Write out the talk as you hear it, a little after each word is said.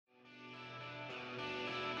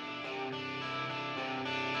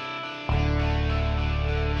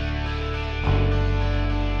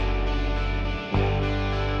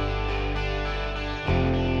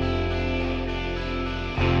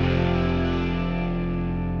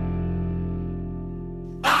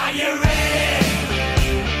Are you ready?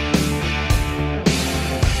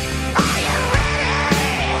 Are you ready?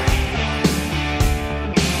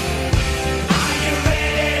 Are you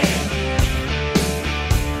ready?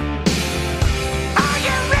 Are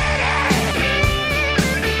you ready?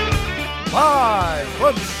 Live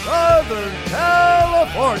from Southern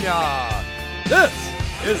California, this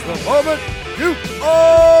is the moment you've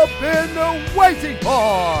all been waiting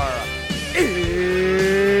for. It's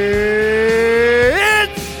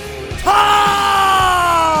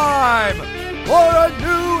time for a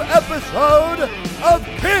new episode of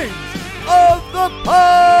Kings of the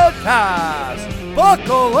Podcast.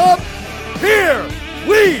 Buckle up, here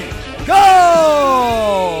we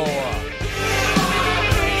go!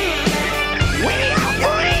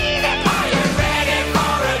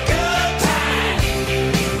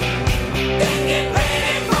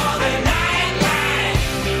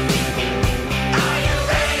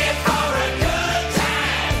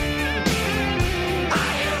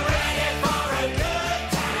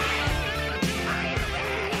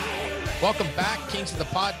 Welcome back, Kings of the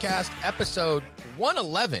Podcast, episode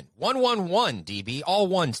 111, 111, DB, all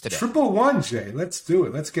ones today. Triple one, Jay. Let's do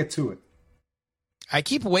it. Let's get to it. I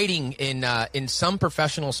keep waiting in some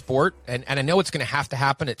professional sport, and I know it's going to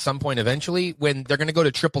happen at some point eventually, when they're going to go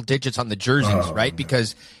to triple digits on the jerseys, right?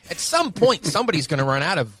 Because at some point, somebody's going to run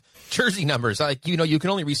out of jersey numbers. Like, you know, you can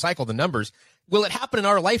only recycle the numbers. Will it happen in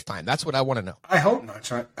our lifetime? That's what I want to know. I hope not,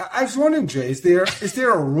 Sean. I was wondering, Jay, is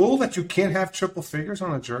there a rule that you can't have triple figures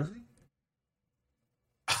on a jersey?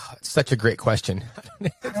 It's such a great question.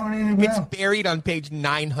 I don't even know. It's buried on page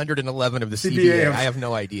 911 of the CBA. I have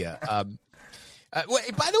no idea. By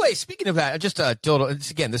the way, speaking of that,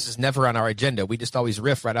 again, this is never on our agenda. We just always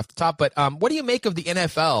riff right off the top. But what do you make of the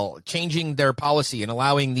NFL changing their policy and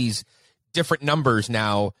allowing these different numbers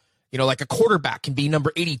now? You know, like a quarterback can be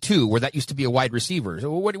number 82, where that used to be a wide receiver. So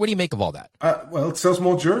what do you make of all that? Well, it sells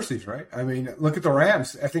more jerseys, right? I mean, look at the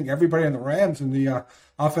Rams. I think everybody on the Rams in the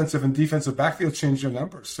offensive and defensive backfield changed their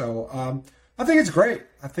numbers. So I think it's great.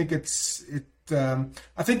 I think I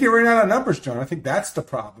think they ran out of numbers, John. I think that's the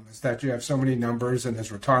problem, is that you have so many numbers and there's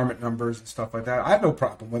retirement numbers and stuff like that. I have no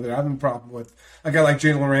problem with it. I have no problem with a guy like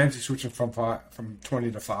Jalen Ramsey switching from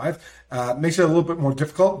 20 to 5. Makes it a little bit more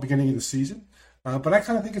difficult at the beginning of the season. But I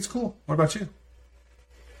kind of think it's cool. What about you?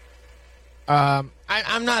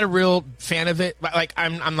 I'm not a real fan of it. Like,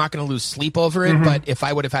 I'm not going to lose sleep over it. Mm-hmm. But if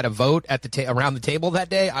I would have had a vote at around the table that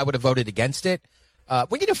day, I would have voted against it.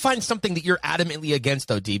 We need to find something that you're adamantly against,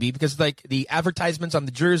 though, DB, because like the advertisements on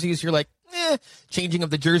the jerseys, you're like, changing of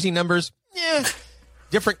the jersey numbers,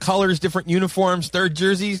 different colors, different uniforms, third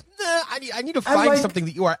jerseys. I need to find something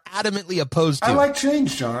that you are adamantly opposed to. I like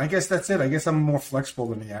change, John. I guess that's it. I guess I'm more flexible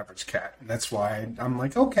than the average cat, and that's why I'm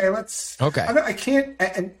like, okay, let's. Okay. I can't.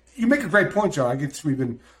 And you make a great point, John. I guess we've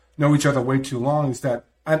been know each other way too long. Is that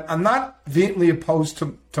I'm not vehemently opposed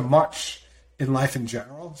to much in life in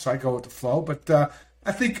general, so I go with the flow. But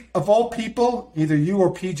I think of all people, either you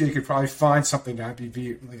or PJ could probably find something that I'd be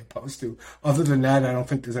vehemently opposed to. Other than that, I don't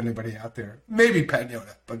think there's anybody out there. Maybe Pat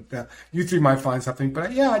Yoda, but you three might find something. But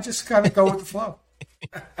I just kind of go with the flow.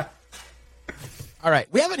 All right,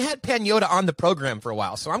 we haven't had Pan Yoda on the program for a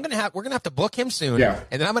while, so we're gonna have to book him soon, and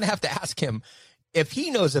then I'm gonna have to ask him if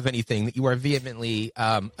he knows of anything that you are vehemently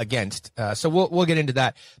against. So we'll get into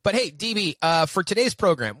that. But hey, DB, for today's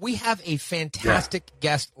program, we have a fantastic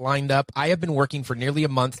guest lined up. I have been working for nearly a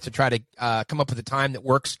month to try to come up with a time that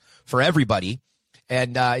works for everybody.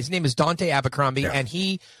 And his name is Dante Abercrombie, and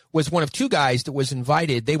he was one of two guys that was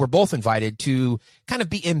invited. They were both invited to kind of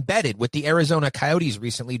be embedded with the Arizona Coyotes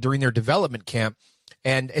recently during their development camp.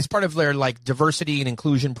 And as part of their like diversity and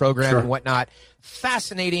inclusion program and whatnot,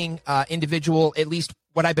 fascinating individual, at least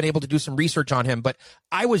what I've been able to do some research on him. But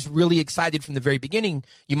I was really excited from the very beginning.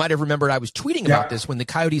 You might have remembered I was tweeting about this when the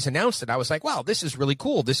Coyotes announced it. I was like, wow, this is really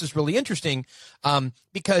cool. This is really interesting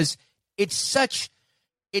because it's so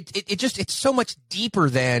much deeper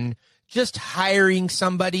than just hiring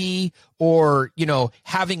somebody or, you know,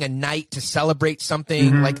 having a night to celebrate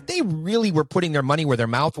something. Mm-hmm. Like they really were putting their money where their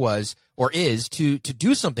mouth was or is to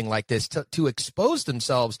do something like this, to expose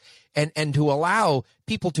themselves and to allow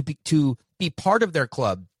people to be part of their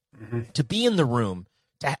club, to be in the room,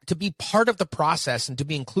 to be part of the process and to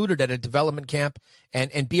be included at a development camp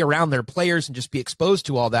and be around their players and just be exposed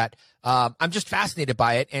to all that. I'm just fascinated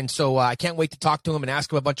by it. And so I can't wait to talk to him and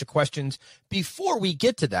ask him a bunch of questions. Before we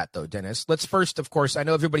get to that, though, Dennis, let's first, of course, I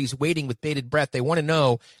know everybody's waiting with bated breath. They want to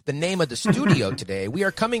know the name of the studio today. We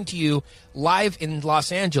are coming to you live in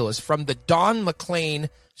Los Angeles from the Don McLean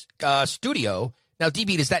studio. Now,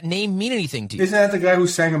 DB, does that name mean anything to you? Isn't that the guy who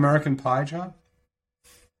sang American Pie, John?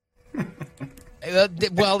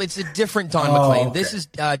 Well, it's a different Don McLean. Okay. This is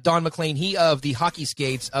Don McLean, he of the hockey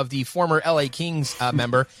skates, of the former LA Kings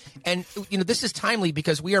member. And, this is timely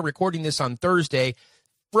because we are recording this on Thursday.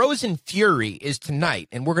 Frozen Fury is tonight,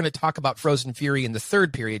 and we're going to talk about Frozen Fury in the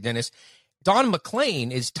third period, Dennis. Don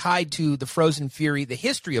McLean is tied to the Frozen Fury, the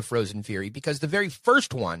history of Frozen Fury, because the very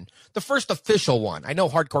first one, the first official one, I know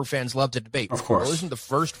hardcore fans love to debate. Of course. Well, isn't the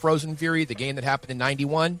first Frozen Fury the game that happened in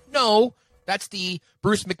 91? No, that's the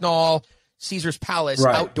Bruce McNall Caesar's Palace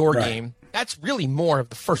outdoor game. That's really more of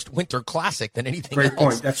the first winter classic than anything else. Great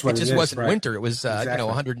point. That's what it just wasn't winter. It was,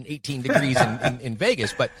 118 degrees in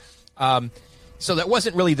Vegas. But so that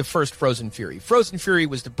wasn't really the first Frozen Fury. Frozen Fury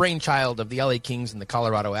was the brainchild of the LA Kings and the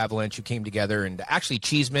Colorado Avalanche, who came together. And actually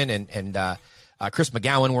Cheeseman and Chris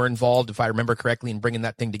McGowan were involved, if I remember correctly, in bringing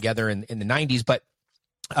that thing together in the 90s. But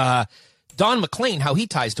Don McLean, how he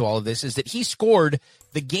ties to all of this is that he scored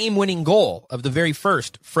the game-winning goal of the very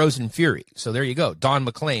first Frozen Fury. So there you go, Don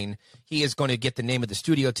McLean. He is going to get the name of the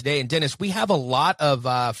studio today. And Dennis, we have a lot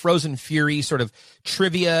of Frozen Fury sort of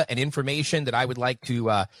trivia and information that I would like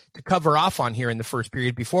to cover off on here in the first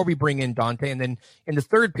period before we bring in Dante. And then in the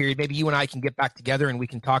third period, maybe you and I can get back together and we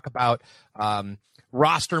can talk about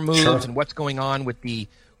roster moves and what's going on with the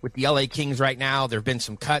LA Kings right now. There have been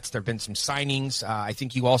some cuts. There have been some signings. I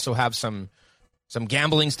think you also have some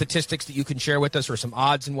gambling statistics that you can share with us, or some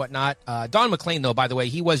odds and whatnot. Don McLean, though, by the way,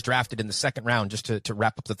 he was drafted in the second round, just to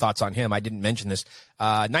wrap up the thoughts on him. I didn't mention this.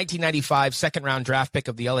 1995, second-round draft pick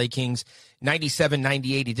of the LA Kings. 97,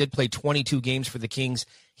 98, he did play 22 games for the Kings.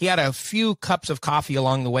 He had a few cups of coffee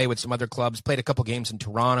along the way with some other clubs, played a couple games in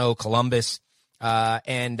Toronto, Columbus,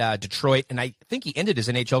 and Detroit. And I think he ended his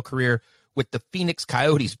NHL career with the Phoenix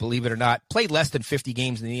Coyotes, believe it or not. Played less than 50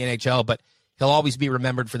 games in the NHL, but he'll always be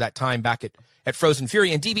remembered for that time back at Frozen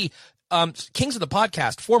Fury. And DB, Kings of the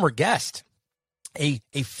Podcast, former guest, a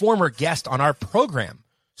former guest on our program,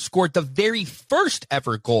 scored the very first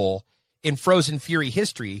ever goal in Frozen Fury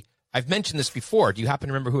history. I've mentioned this before. Do you happen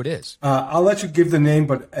to remember who it is? I'll let you give the name,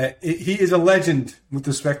 but he is a legend with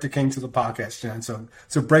respect to Kings of the Podcast, John.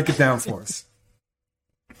 So break it down for us.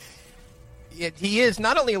 He is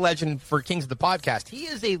not only a legend for Kings of the Podcast, he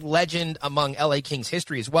is a legend among LA Kings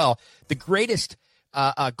history as well. The greatest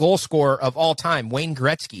goal scorer of all time, Wayne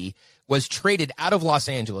Gretzky, was traded out of Los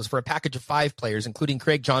Angeles for a package of 5 players, including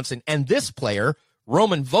Craig Johnson. And this player,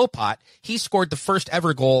 Roman Vopat, he scored the first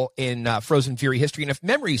ever goal in Frozen Fury history. And if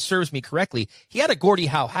memory serves me correctly, he had a Gordie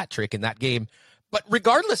Howe hat trick in that game. But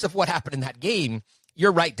regardless of what happened in that game,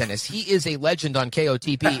 you're right, Dennis. He is a legend on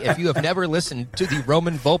KOTP. If you have never listened to the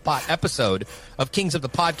Roman Vopat episode of Kings of the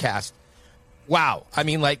Podcast, wow. I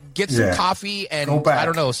mean, get some coffee and, I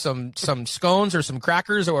don't know, some scones or some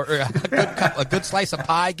crackers or a good slice of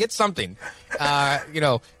pie. Get something.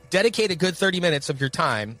 Dedicate a good 30 minutes of your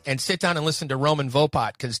time and sit down and listen to Roman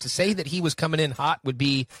Vopat, because to say that he was coming in hot would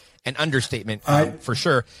be an understatement for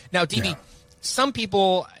sure. Now, DB, some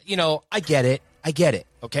people, I get it,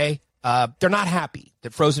 okay? They're not happy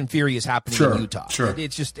that Frozen Fury is happening in Utah. Sure.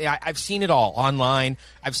 It's just, I've seen it all online.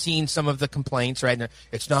 I've seen some of the complaints, right?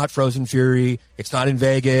 It's not Frozen Fury. It's not in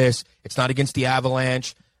Vegas. It's not against the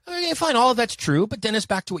Avalanche. Okay, fine. All of that's true. But Dennis,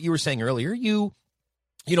 back to what you were saying earlier, you're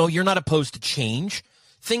not opposed to change.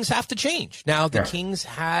 Things have to change. Now, the Kings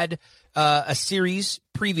had a series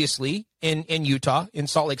previously in Utah, in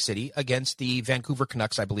Salt Lake City, against the Vancouver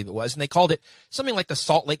Canucks, I believe it was, and they called it something like the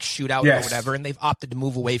Salt Lake Shootout or whatever, and they've opted to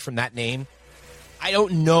move away from that name. I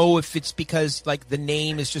don't know if it's because the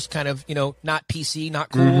name is just kind of, not PC,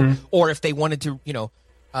 not cool, or if they wanted to,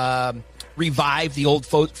 revive the old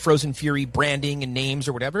Frozen Fury branding and names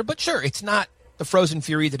or whatever. But sure, it's not the Frozen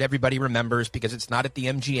Fury that everybody remembers, because it's not at the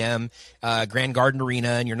MGM Grand Garden Arena,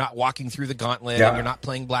 and you're not walking through the gauntlet, and you're not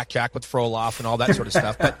playing blackjack with Frolov and all that sort of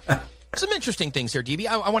stuff. But some interesting things here, DB.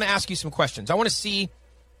 I want to ask you some questions. I want to see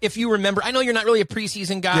if you remember. I know you're not really a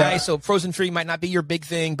preseason guy, so Frozen Fury might not be your big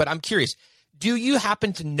thing, but I'm curious. Do you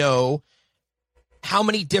happen to know how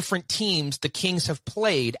many different teams the Kings have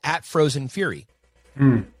played at Frozen Fury?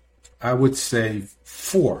 I would say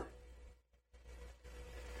 4.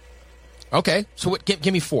 Okay, so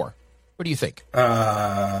give me 4. What do you think?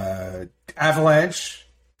 Avalanche.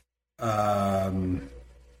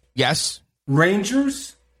 Yes.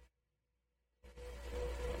 Rangers.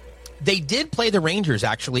 They did play the Rangers,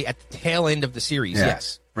 actually, at the tail end of the series,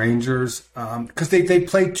 yes. Rangers, because they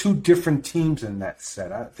played 2 different teams in that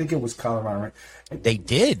set. I think it was Colorado. They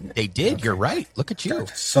did. Okay. You're right. Look at you.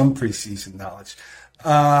 Some preseason knowledge.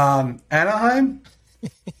 Anaheim.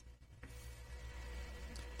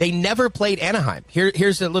 They never played Anaheim.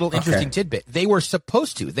 Here's a little interesting tidbit. They were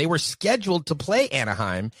supposed to. They were scheduled to play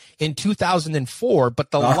Anaheim in 2004, but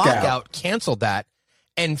the lockout canceled that.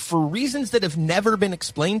 And for reasons that have never been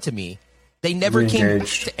explained to me, they never came back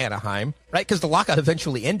to Anaheim, right? Because the lockout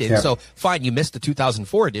eventually ended. Yeah. So fine, you missed the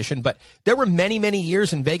 2004 edition, but there were many, many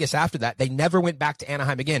years in Vegas after that. They never went back to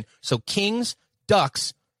Anaheim again. So Kings,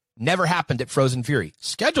 Ducks never happened at Frozen Fury.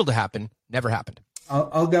 Scheduled to happen, never happened.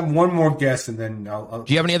 I'll get one more guess, and then I'll.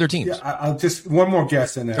 Do you have any other teams? Yeah, I'll just one more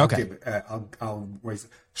guess, and then I'll give it. I'll raise it.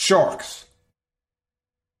 Sharks.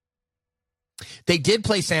 They did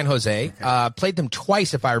play San Jose. Played them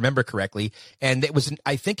twice, if I remember correctly, and it was.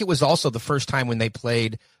 I think it was also the first time when they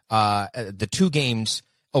played the two games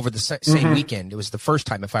over the same weekend. It was the first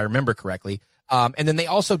time, if I remember correctly. And then they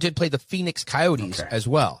also did play the Phoenix Coyotes as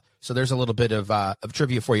well. So there's a little bit of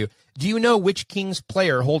trivia for you. Do you know which Kings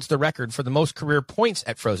player holds the record for the most career points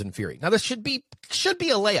at Frozen Fury? Now, this should be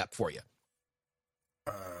a layup for you.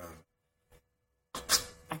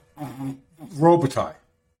 Robitaille.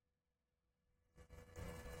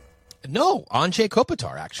 No, Anze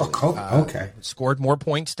Kopitar, actually. Okay. Scored more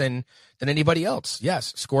points than anybody else.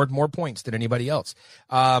 Yes, scored more points than anybody else.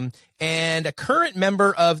 And a current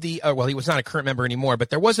member of the well, he was not a current member anymore, but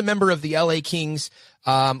there was a member of the LA Kings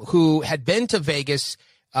who had been to Vegas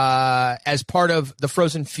as part of the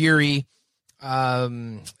Frozen Fury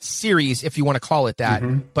series, if you want to call it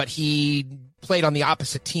that, but he played on the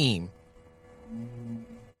opposite team.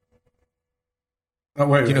 Oh,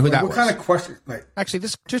 wait, do you know who that was? What kind of question? Actually,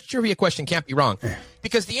 this trivia question can't be wrong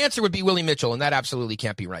because the answer would be Willie Mitchell, and that absolutely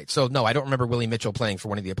can't be right. So, no, I don't remember Willie Mitchell playing for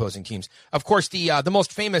one of the opposing teams. Of course, the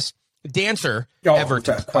most famous dancer ever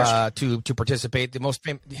to participate, the most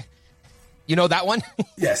famous. You know that one?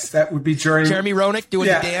 Yes, that would be Jeremy Roenick doing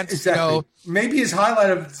the dance. Exactly. You know, maybe his highlight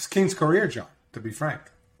of King's career, John, to be frank.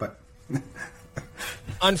 But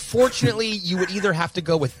unfortunately, you would either have to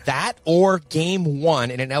go with that or Game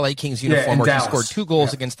 1 in an LA Kings uniform where he scored 2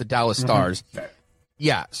 goals against the Dallas Stars.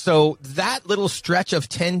 Yeah, so that little stretch of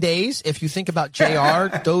 10 days, if you think about JR,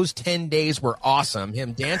 those 10 days were awesome.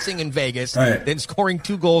 Him dancing in Vegas, then scoring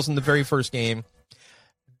 2 goals in the very first game.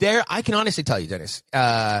 There, I can honestly tell you, Dennis,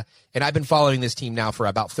 and I've been following this team now for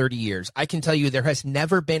about 30 years, I can tell you there has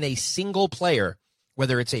never been a single player,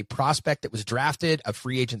 whether it's a prospect that was drafted, a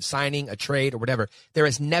free agent signing, a trade, or whatever, there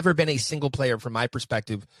has never been a single player, from my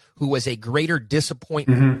perspective, who was a greater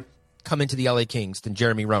disappointment come into the LA Kings than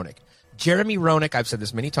Jeremy Roenick. Jeremy Roenick, I've said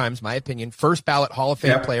this many times, my opinion, first ballot Hall of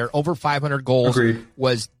Fame player, over 500 goals,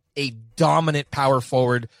 was a dominant power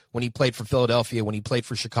forward when he played for Philadelphia, when he played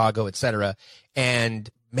for Chicago, etc. And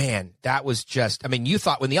man, that was just, I mean, you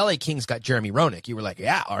thought when the LA Kings got Jeremy Roenick, you were like,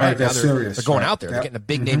 yeah, all right, now they're going out there. They're getting a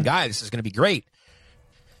big name guy. This is going to be great.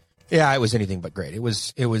 Yeah, it was anything but great. It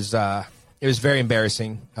was very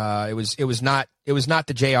embarrassing. It was not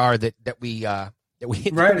the JR that we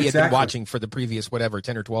had been watching for the previous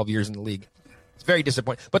 10 or 12 years in the league. It's very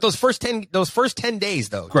disappointing. But those first 10 days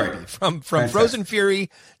though, Toby, from Frozen Fury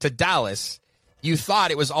to Dallas, you thought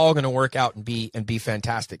it was all going to work out and be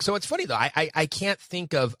fantastic. So it's funny though. I can't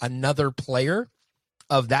think of another player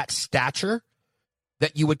of that stature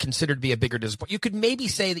that you would consider to be a bigger disappointment. You could maybe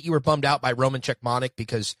say that you were bummed out by Roman Cechmanek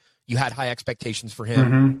because you had high expectations for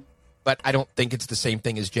him. But I don't think it's the same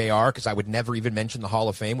thing as JR, because I would never even mention the Hall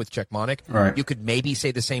of Fame with Cechmanek. Right. You could maybe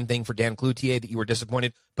say the same thing for Dan Cloutier, that you were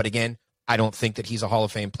disappointed. But again, I don't think that he's a Hall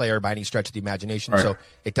of Fame player by any stretch of the imagination. So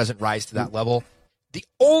it doesn't rise to that level. The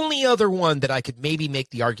only other one that I could maybe make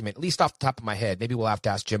the argument, at least off the top of my head, maybe we'll have to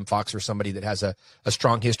ask Jim Fox or somebody that has a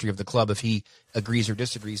strong history of the club if he agrees or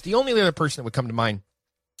disagrees. The only other person that would come to mind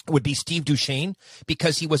would be Steve Duchesne,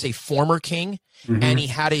 because he was a former King and he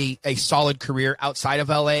had a solid career outside of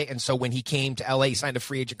LA. And so when he came to LA, he signed a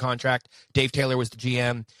free agent contract. Dave Taylor was the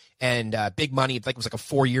GM, and big money. It was like a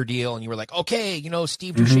 4-year deal. And you were like, okay,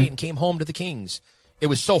 Steve Duchesne came home to the Kings. It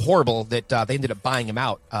was so horrible that they ended up buying him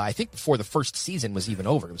out. I think before the first season was even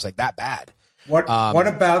over. It was like that bad. What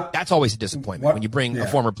about? That's always a disappointment when you bring a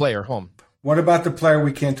former player home. What about the player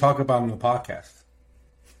we can't talk about on the podcast?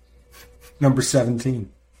 Number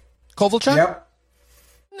 17. Kovalchuk? Yep.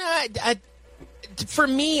 Nah, for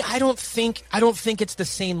me, I don't think it's the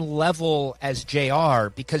same level as JR,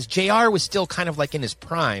 because JR was still kind of like in his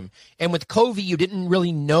prime, and with Kovy, you didn't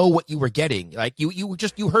really know what you were getting. Like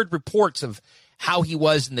you heard reports of how he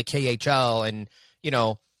was in the KHL, and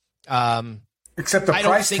except the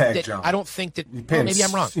price tag, John. I don't think that. Maybe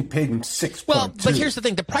I'm wrong. He paid him $6.2. Well, but here's the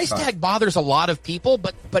thing: the price tag bothers a lot of people,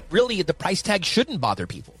 but really, the price tag shouldn't bother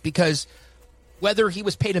people, because whether he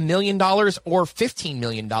was paid $1 million or $15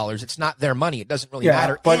 million, it's not their money. It doesn't really Yeah,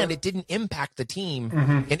 matter. but- And it didn't impact the team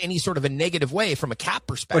in any sort of a negative way from a cap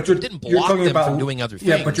perspective. But It didn't block them from doing other things.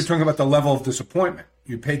 Yeah, but you're talking about the level of disappointment.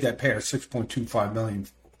 You paid that player $6.25 million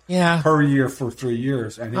Yeah. per year for 3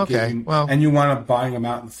 years, and and you wound up buying him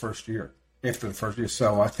out in the first year, after the first year.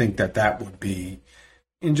 So I think that would be,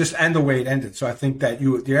 and the way it ended. So I think that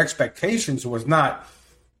the expectations was not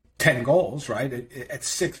 10 goals, right? At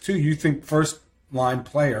 6'2", you think first line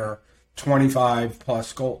player 25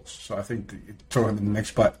 plus goals. So I think you throw him in the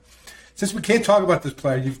mix. But since we can't talk about this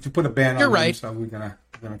player, you put a ban You're on right. him. So we're gonna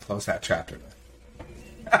close that chapter.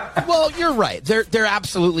 Well, you're right. There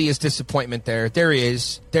absolutely is disappointment there. There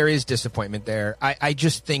is disappointment there. I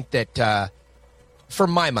just think that for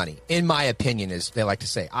my money, in my opinion, as they like to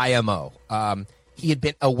say, IMO. He had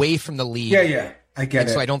been away from the league. Yeah, I get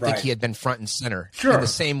it. So I don't think Right. he had been front and center Sure. in the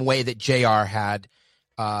same way that JR had.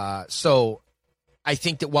 So I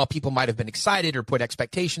think that while people might have been excited or put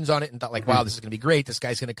expectations on it and thought like, wow, this is going to be great. This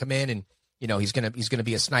guy's going to come in and, he's going to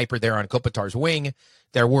be a sniper there on Kopitar's wing.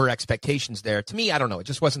 There were expectations there. To me, I don't know. It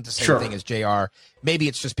just wasn't the same Sure. thing as JR. Maybe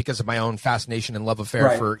it's just because of my own fascination and love affair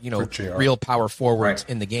Right, for, for JR. real power forwards Right.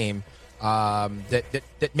 in the game.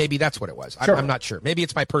 That maybe that's what it was. Sure. I'm not sure. Maybe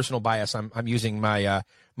it's my personal bias. I'm using my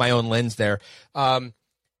own lens there.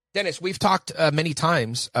 Dennis, we've talked many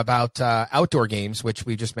times about outdoor games, which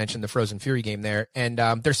we just mentioned the Frozen Fury game there, and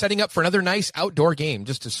they're setting up for another nice outdoor game.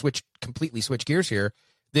 Just to completely switch gears here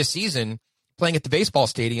this season, playing at the baseball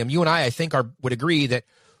stadium. You and I think would agree that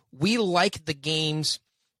we like the games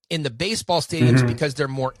in the baseball stadiums because they're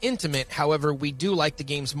more intimate. However, we do like the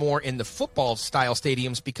games more in the football style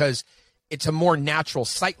stadiums because it's a more natural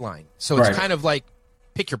sight line. So it's Right. kind of like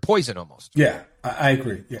pick your poison almost. Yeah, I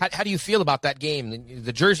agree. Yeah. How do you feel about that game?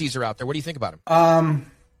 The jerseys are out there. What do you think about them?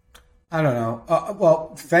 I don't know.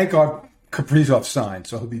 Well, thank God Kaprizov signed,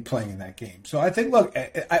 so he'll be playing in that game. So I think, look,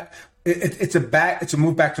 it's a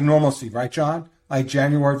move back to normalcy, right, John? Like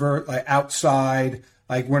January, like outside,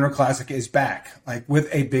 like Winter Classic is back, like with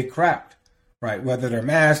a big crowd, right? Whether they're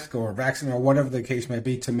masked or vaccinated or whatever the case may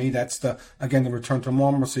be. To me, that's the return to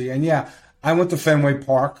normalcy. And yeah, I went to Fenway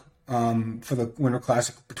Park for the Winter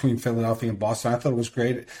Classic between Philadelphia and Boston. I thought it was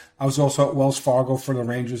great. I was also at Wells Fargo for the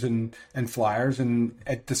Rangers and Flyers, and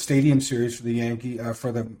at the Stadium Series for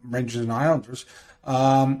the Rangers and Islanders.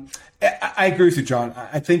 I agree with you, John.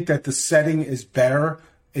 I think that the setting is better.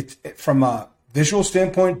 From a visual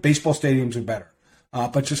standpoint, baseball stadiums are better.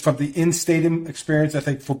 But just from the in-stadium experience, I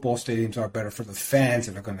think football stadiums are better for the fans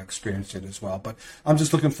that are going to experience it as well. But I'm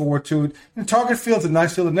just looking forward to it. And Target Field's a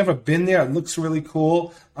nice field. I've never been there. It looks really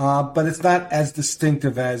cool. But it's not as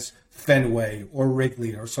distinctive as Fenway or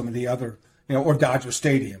Wrigley or some of the other, or Dodger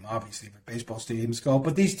Stadium, obviously, where baseball stadiums go.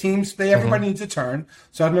 But these teams, everybody needs a turn.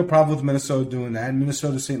 So I have no problem with Minnesota doing that. And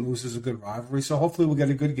Minnesota-St. Louis is a good rivalry. So hopefully we'll get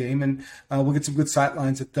a good game and we'll get some good sight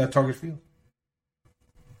lines at Target Field.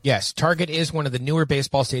 Yes, Target is one of the newer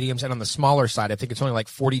baseball stadiums, and on the smaller side, I think it's only like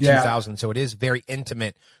 42,000, so it is very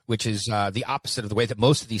intimate, which is the opposite of the way that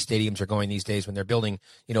most of these stadiums are going these days when they're building,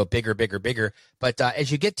 bigger. But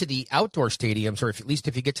as you get to the outdoor stadiums, or at least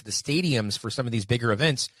if you get to the stadiums for some of these bigger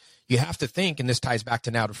events, you have to think, and this ties back to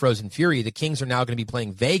now to Frozen Fury, the Kings are now going to be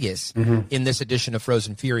playing Vegas in this edition of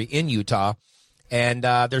Frozen Fury in Utah. And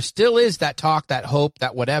there still is that talk, that hope,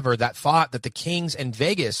 that whatever, that thought that the Kings and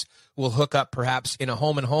Vegas will hook up perhaps in a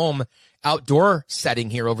home-and-home outdoor setting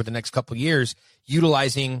here over the next couple of years,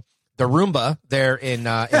 utilizing the Roomba there in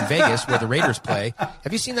Vegas where the Raiders play.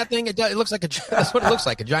 Have you seen that thing? It looks like that's what it looks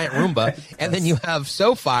like, a giant Roomba. And then you have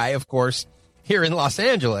SoFi, of course, here in Los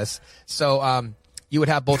Angeles. So you would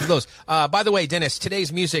have both of those. By the way, Dennis,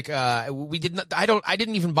 today's music, I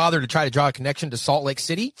didn't even bother to try to draw a connection to Salt Lake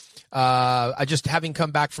City. I just, having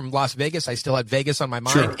come back from Las Vegas, I still had Vegas on my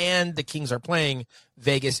mind, Sure. and the Kings are playing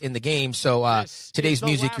Vegas in the game. So today's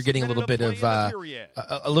music, you're getting a little bit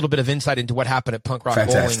of insight into what happened at Punk Rock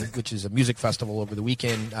Fantastic. Bowling, which is a music festival over the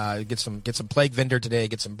weekend. Get some Plague Vendor today,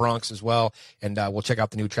 get some Bronx as well, and we'll check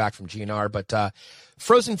out the new track from GNR. But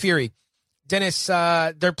Frozen Fury, Dennis,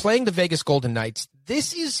 they're playing the Vegas Golden Knights.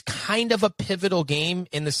 This is kind of a pivotal game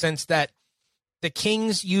in the sense that the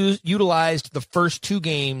Kings utilized the first two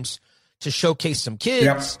games to showcase some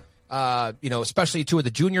kids, especially two of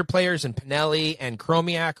the junior players, and Pinelli and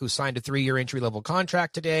Chromiak, who signed a 3-year entry-level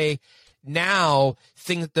contract today. Now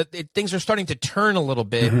things are starting to turn a little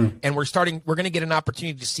bit, and we're going to get an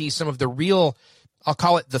opportunity to see some of the real, I'll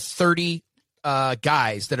call it the 30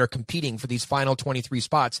 guys that are competing for these final 23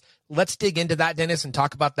 spots. Let's dig into that, Dennis, and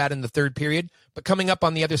talk about that in the third period. But coming up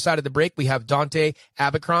on the other side of the break, we have Dante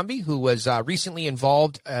Abercrombie, who was recently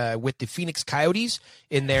involved with the Phoenix Coyotes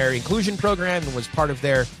in their inclusion program and was part of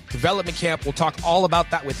their development camp. We'll talk all about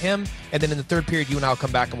that with him. And then in the third period, you and I will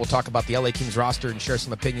come back and we'll talk about the LA Kings roster and share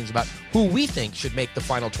some opinions about who we think should make the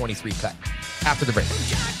final 23 cut after the break.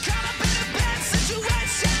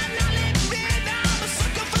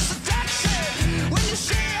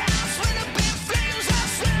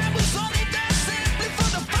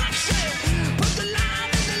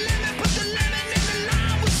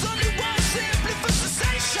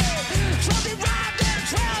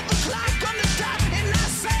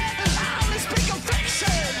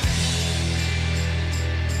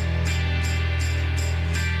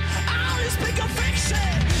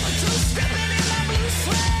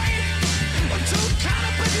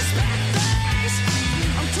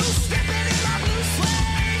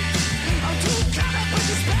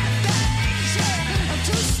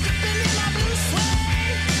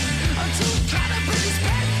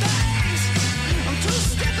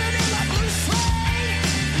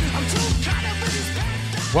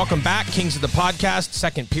 Welcome back, Kings of the Podcast,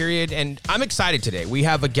 second period, and I'm excited today. We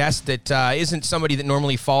have a guest that isn't somebody that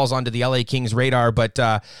normally falls onto the LA Kings radar, but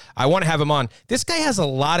I want to have him on. This guy has a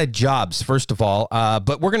lot of jobs, first of all,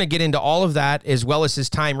 but we're going to get into all of that, as well as his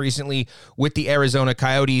time recently with the Arizona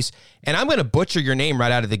Coyotes, and I'm going to butcher your name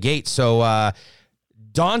right out of the gate. So,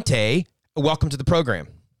 Dante, welcome to the program.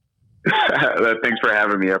 Thanks for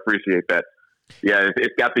having me. I appreciate that. Yeah,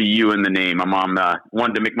 it's got the U in the name. My mom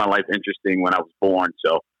wanted to make my life interesting when I was born,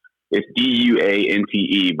 so it's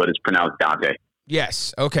Duante, but it's pronounced Dante.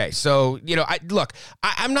 Yes. Okay. So,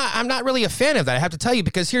 I'm not really a fan of that. I have to tell you,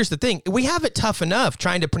 because here's the thing. We have it tough enough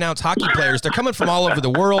trying to pronounce hockey players. They're coming from all over the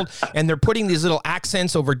world and they're putting these little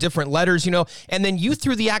accents over different letters, and then you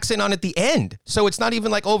threw the accent on at the end. So it's not even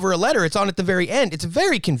like over a letter. It's on at the very end. It's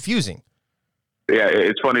very confusing. Yeah,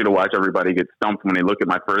 it's funny to watch everybody get stumped when they look at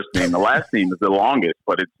my first name. The last name is the longest,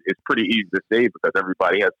 but it's pretty easy to say because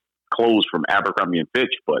everybody has clothes from Abercrombie and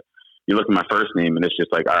Fitch. But you look at my first name, and it's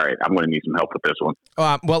just like, all right, I'm going to need some help with this one.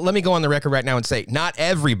 Well, let me go on the record right now and say, not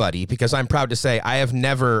everybody, because I'm proud to say I have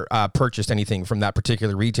never purchased anything from that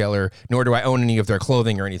particular retailer, nor do I own any of their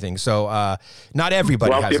clothing or anything. So not everybody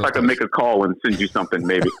Well, has see if I can make a call and send you something,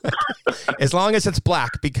 maybe. As long as it's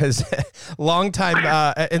black, because long time,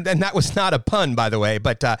 and that was not a pun, by the way,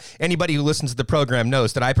 but anybody who listens to the program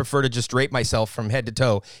knows that I prefer to just drape myself from head to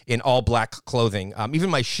toe in all black clothing. Even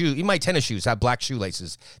my tennis shoes have black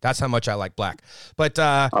shoelaces. That's how much I like black. But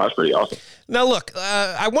that's pretty awesome. Now, look,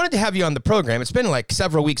 I wanted to have you on the program. It's been like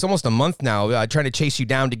several weeks, almost a month now, trying to chase you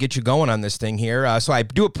down to get you going on this thing here. So I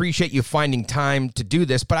do appreciate you finding time to do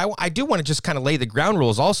this, but I do want to just kind of lay the ground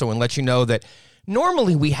rules also and let you know that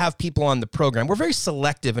normally we have people on the program. We're very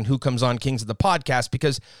selective in who comes on Kings of the Podcast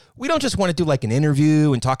because we don't just want to do like an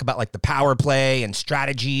interview and talk about like the power play and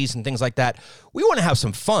strategies and things like that. We want to have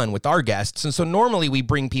some fun with our guests. And so normally we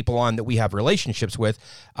bring people on that we have relationships with.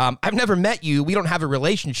 I've never met you. We don't have a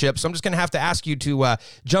relationship. So I'm just going to have to ask you to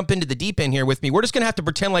jump into the deep end here with me. We're just going to have to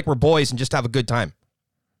pretend like we're boys and just have a good time.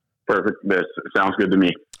 Perfect. This sounds good to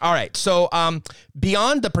me. All right. So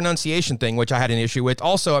beyond the pronunciation thing, which I had an issue with,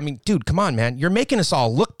 also, I mean, dude, come on, man. You're making us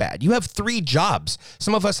all look bad. You have 3 jobs.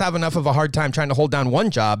 Some of us have enough of a hard time trying to hold down one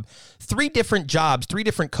job. 3 different jobs, 3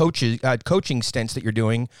 different coaching stints that you're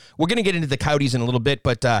doing. We're going to get into the Coyotes in a little bit,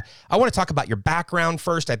 but I want to talk about your background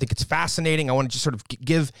first. I think it's fascinating. I want to just sort of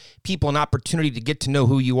give people an opportunity to get to know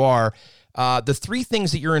who you are. The 3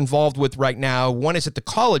 things that you're involved with right now, one is at the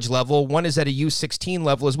college level, one is at a U16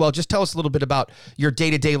 level as well. Just tell us a little bit about your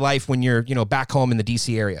day-to-day life when you're, back home in the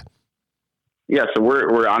DC area. Yeah, so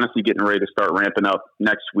we're honestly getting ready to start ramping up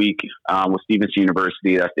next week with Stevens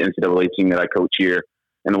University. That's the NCAA team that I coach here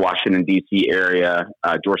in the Washington, D.C. area.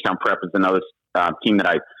 Georgetown Prep is another team that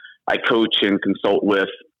I coach and consult with.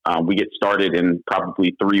 We get started in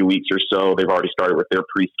probably 3 weeks or so. They've already started with their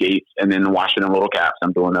pre-skates. And then the Washington Little Caps,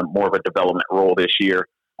 I'm doing more of a development role this year.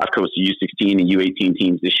 I've coached the U16 and U18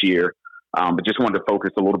 teams this year, but just wanted to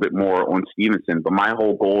focus a little bit more on Stevenson. But my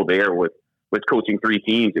whole goal there with coaching 3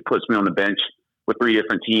 teams, it puts me on the bench with 3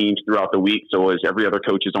 different teams throughout the week. So as every other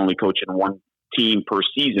coach is only coaching 1 team per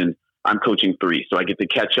season, I'm coaching 3. So I get to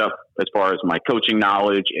catch up as far as my coaching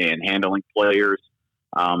knowledge and handling players.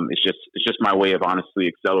 It's just my way of honestly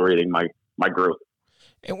accelerating my growth.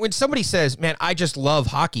 And when somebody says, man, I just love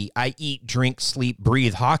hockey, I eat, drink, sleep,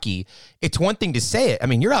 breathe hockey, it's one thing to say it. I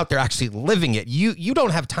mean, you're out there actually living it. You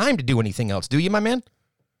don't have time to do anything else, do you, my man?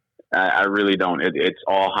 I really don't. It's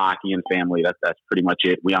all hockey and family. That's pretty much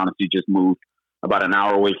it. We honestly just moved about an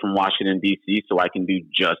hour away from Washington, D.C., so I can do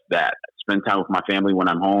just that. Spend time with my family when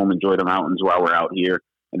I'm home, enjoy the mountains while we're out here,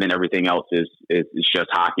 and then everything else is just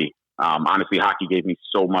hockey. Honestly, hockey gave me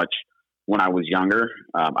so much when I was younger.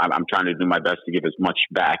 I'm trying to do my best to give as much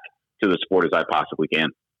back to the sport as I possibly can.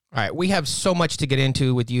 All right, we have so much to get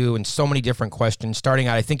into with you and so many different questions. Starting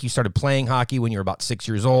out, I think you started playing hockey when you were about 6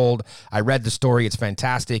 years old. I read the story. It's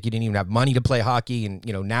fantastic. You didn't even have money to play hockey, and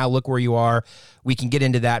now look where you are. We can get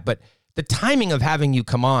into that, but the timing of having you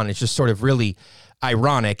come on is just sort of really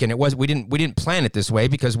ironic, and we didn't plan it this way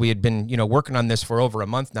because we had been working on this for over a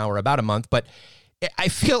month now, or about a month, but I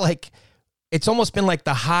feel like it's almost been like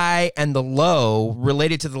the high and the low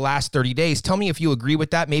related to the last 30 days. Tell me if you agree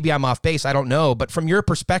with that. Maybe I'm off base. I don't know. But from your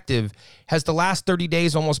perspective, has the last 30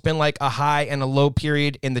 days almost been like a high and a low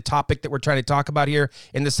period in the topic that we're trying to talk about here,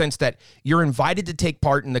 in the sense that you're invited to take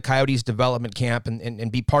part in the Coyotes development camp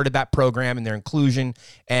and be part of that program and their inclusion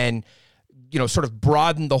and sort of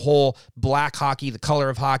broaden the whole black hockey, the color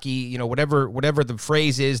of hockey, whatever the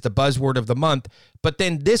phrase is, the buzzword of the month. But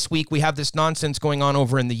then this week we have this nonsense going on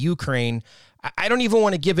over in the Ukraine. I don't even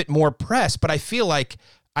want to give it more press, but I feel like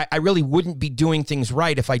I really wouldn't be doing things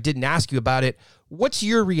right if I didn't ask you about it. What's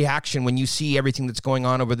your reaction when you see everything that's going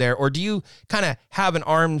on over there? Or do you kind of have an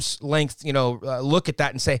arm's length, look at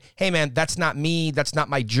that and say, hey man, that's not me, that's not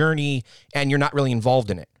my journey, and you're not really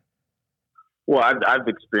involved in it? Well, I've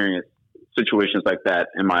experienced situations like that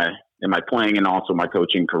in my playing and also my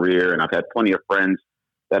coaching career. And I've had plenty of friends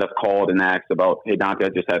that have called and asked about, hey, Dante, I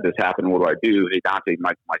just had this happen. What do I do? Hey, Dante,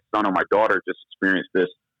 my son or my daughter just experienced this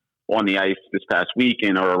on the ice this past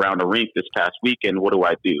weekend or around a rink this past weekend. What do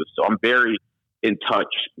I do? So I'm very in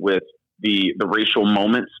touch with the racial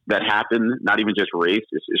moments that happen, not even just race.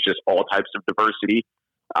 It's just all types of diversity.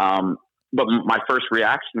 But my first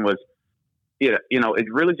reaction was, it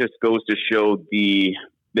really just goes to show the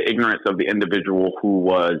ignorance of the individual who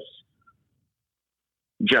was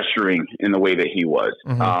gesturing in the way that he was.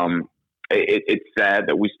 Mm-hmm. It's sad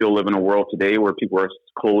that we still live in a world today where people are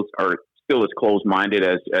still as closed-minded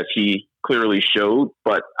as he clearly showed.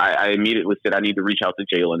 But I immediately said I need to reach out to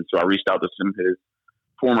Jalen. So I reached out to some of his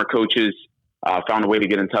former coaches, found a way to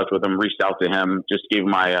get in touch with him, reached out to him, just gave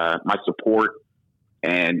my support.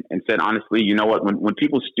 And said, honestly, you know what, when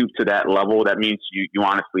people stoop to that level, that means you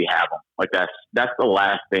honestly have them. Like that's the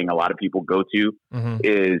last thing a lot of people go to. Mm-hmm.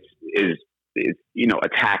 is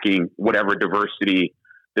attacking whatever diversity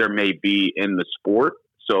there may be in the sport.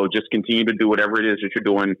 So just continue to do whatever it is that you're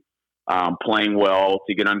doing, playing well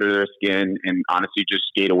to get under their skin and honestly just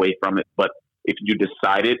skate away from it. But if you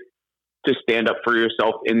decided to stand up for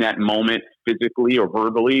yourself in that moment, physically or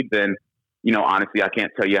verbally, then, honestly, I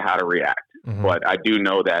can't tell you how to react. Mm-hmm. But I do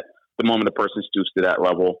know that the moment a person stoops to that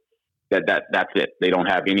level, that's it. They don't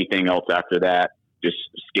have anything else after that. Just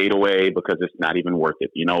skate away because it's not even worth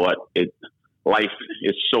it. You know what? Life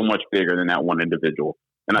is so much bigger than that one individual.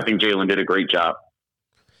 And I think Jalen did a great job.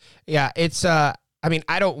 Yeah, it's I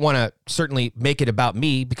don't want to certainly make it about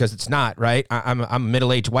me because it's not, right? I'm a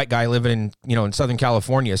middle-aged white guy living in Southern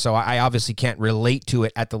California, so I obviously can't relate to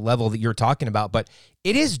it at the level that you're talking about. But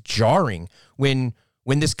it is jarring when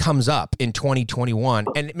this comes up in 2021.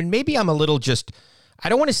 And maybe I'm a little I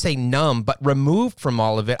don't want to say numb, but removed from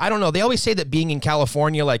all of it. I don't know. They always say that being in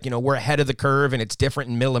California, we're ahead of the curve and it's different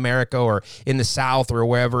in middle America or in the South or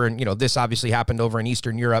wherever. And, this obviously happened over in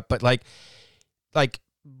Eastern Europe, but like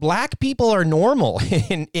black people are normal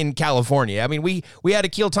in California. I mean, we had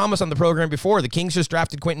Akil Thomas on the program before. The Kings just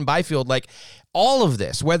drafted Quentin Byfield. Like all of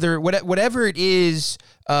this, whatever it is,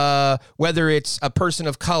 whether it's a person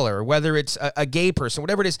of color, whether it's a gay person,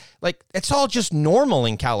 whatever it is, like it's all just normal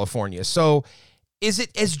in California. So is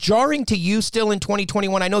it as jarring to you still in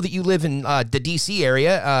 2021? I know that you live in the D.C.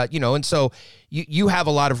 area, and so you have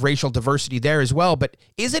a lot of racial diversity there as well. But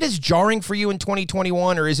is it as jarring for you in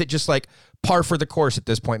 2021, or is it just like par for the course at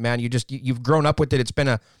this point, man? You've grown up with it. It's been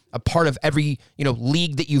a part of every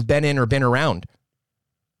league that you've been in or been around.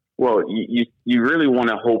 Well, you really want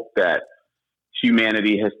to hope that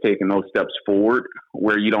humanity has taken those steps forward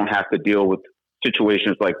where you don't have to deal with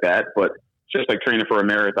situations like that. But just like training for a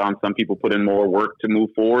marathon, some people put in more work to move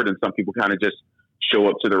forward, and some people kind of just show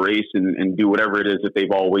up to the race and do whatever it is that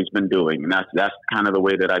they've always been doing. And that's kind of the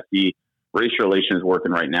way that I see race relations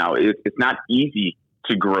working right now. It's not easy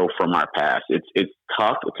to grow from our past. It's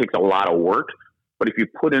tough. It takes a lot of work. But if you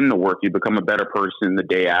put in the work, you become a better person the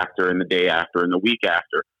day after and the day after and the week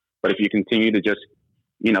after. But if you continue to just,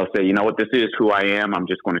 say, you know what, this is who I am, I'm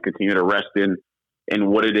just going to continue to rest in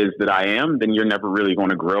what it is that I am, then you're never really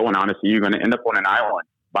going to grow. And honestly, you're going to end up on an island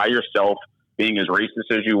by yourself, being as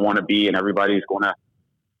racist as you want to be, and everybody's going to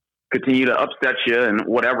continue to upset you and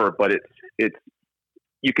whatever. But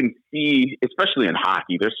you can see, especially in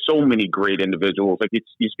hockey, there's so many great individuals. Like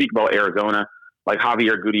you speak about Arizona, like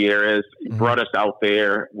Javier Gutierrez brought us out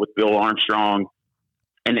there with Bill Armstrong,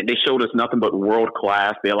 and they showed us nothing but world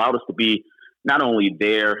class. They allowed us to be not only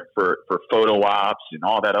there for photo ops and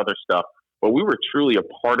all that other stuff, but we were truly a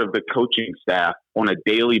part of the coaching staff on a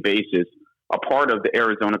daily basis, a part of the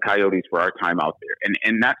Arizona Coyotes for our time out there.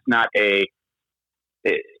 And that's not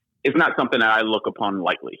it's not something that I look upon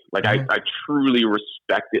lightly. Like I truly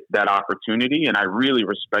respected that opportunity, and I really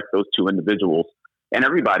respect those two individuals and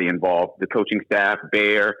everybody involved, the coaching staff,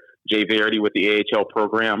 Bear, Jay Verity with the AHL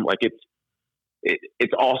program. Like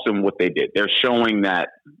it's awesome what they did. They're showing that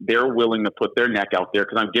they're willing to put their neck out there,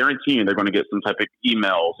 because I'm guaranteeing they're going to get some type of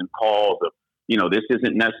emails and calls of, this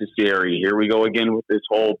isn't necessary. Here we go again with this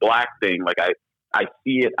whole black thing. Like I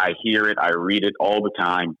see it, I hear it, I read it all the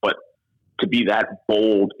time, but to be that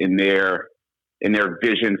bold in their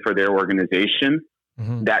vision for their organization,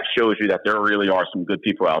 that shows you that there really are some good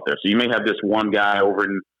people out there. So you may have this one guy over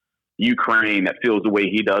in Ukraine that feels the way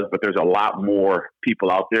he does, but there's a lot more people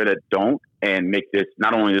out there that don't, and make this,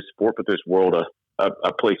 not only this sport, but this world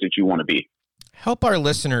a place that you want to be. Help our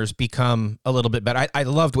listeners become a little bit better. I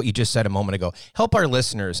loved what you just said a moment ago. Help our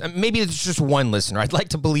listeners. And maybe it's just one listener. I'd like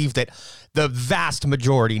to believe that the vast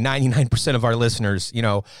majority, 99% of our listeners,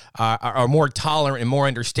 are more tolerant and more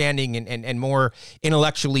understanding and more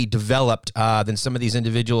intellectually developed than some of these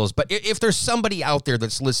individuals. But if there's somebody out there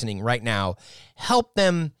that's listening right now, help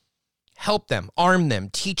them, arm them,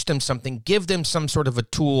 teach them something, give them some sort of a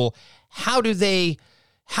tool.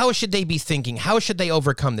 How should they be thinking? How should they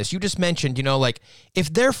overcome this? You just mentioned,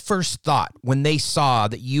 if their first thought when they saw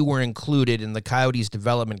that you were included in the Coyotes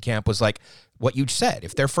development camp was like what you said,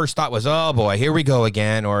 if their first thought was, oh boy, here we go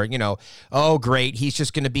again, or, oh great, he's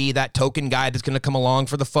just going to be that token guy that's going to come along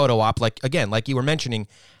for the photo op, like you were mentioning,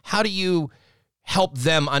 how do you help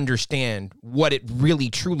them understand what it really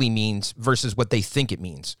truly means versus what they think it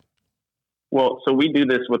means? Well, so we do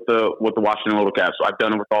this with the Washington Little Caps. So I've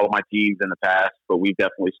done it with all of my teams in the past, but we've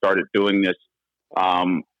definitely started doing this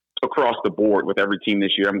across the board with every team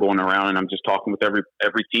this year. I'm going around and I'm just talking with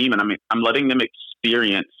every team, and I'm letting them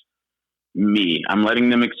experience me. I'm letting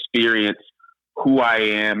them experience who I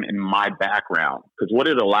am and my background, because what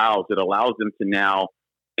it allows them to now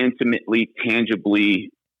intimately, tangibly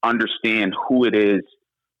understand who it is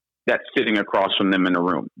that's sitting across from them in the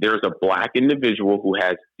room. There's a black individual who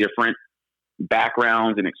has different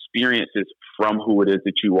backgrounds and experiences from who it is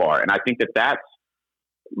that you are. And I think that that's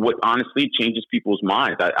what honestly changes people's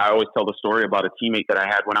minds. I always tell the story about a teammate that I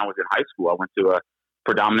had when I was in high school. I went to a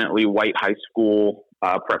predominantly white high school,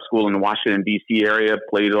 prep school in the Washington, D.C. area,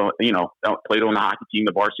 played on the hockey team,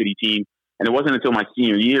 the varsity team. And it wasn't until my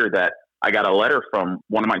senior year that I got a letter from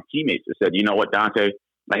one of my teammates that said, you know what, Dante,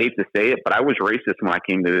 I hate to say it, but I was racist when I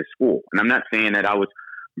came to this school. And I'm not saying that I was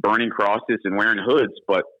burning crosses and wearing hoods,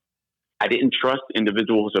 but I didn't trust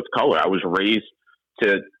individuals of color. I was raised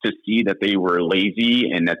to see that they were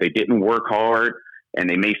lazy and that they didn't work hard, and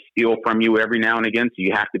they may steal from you every now and again. So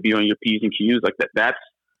you have to be on your P's and Q's like that.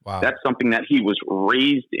 That's something that he was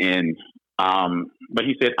raised in. But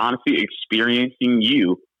he said, honestly, experiencing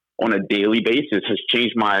you on a daily basis has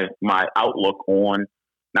changed my outlook on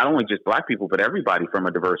not only just black people, but everybody from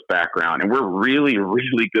a diverse background. And we're really,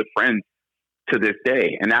 really good friends to this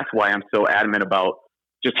day. And that's why I'm so adamant about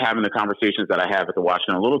just having the conversations that I have at the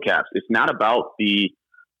Washington Little Caps. It's not about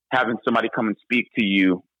having somebody come and speak to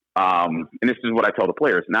you. And this is what I tell the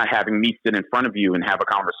players, not having me sit in front of you and have a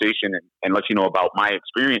conversation and let you know about my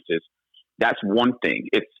experiences. That's one thing.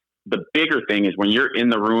 It's the bigger thing is when you're in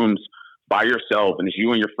the rooms by yourself and it's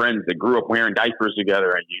you and your friends that grew up wearing diapers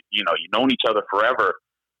together and you've known each other forever.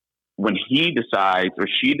 When he decides or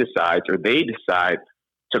she decides or they decide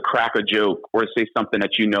to crack a joke or say something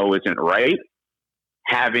that isn't right,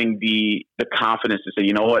 having the confidence to say,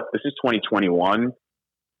 you know what, this is 2021.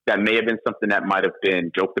 That may have been something that might have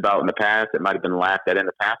been joked about in the past. It might have been laughed at in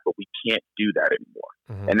the past, but we can't do that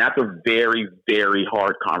anymore. And that's a very, very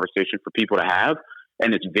hard conversation for people to have.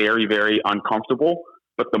 And it's very, very uncomfortable.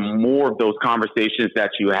 But the more of those conversations that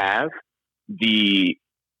you have, I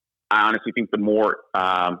honestly think the more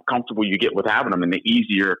comfortable you get with having them and the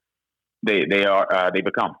easier they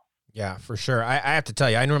become. Yeah, for sure. I have to tell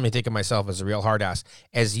you, I normally think of myself as a real hard ass.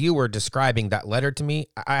 As you were describing that letter to me,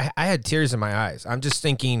 I had tears in my eyes. I'm just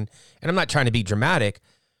thinking, and I'm not trying to be dramatic,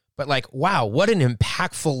 but like, wow, what an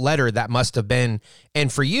impactful letter that must have been.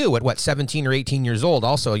 And for you at 17 or 18 years old,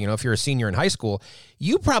 also, if you're a senior in high school,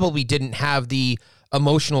 you probably didn't have the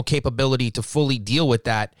emotional capability to fully deal with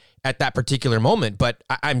that at that particular moment. But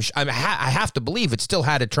I have to believe it still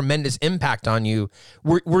had a tremendous impact on you.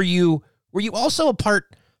 Were Were you also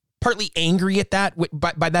partly angry at that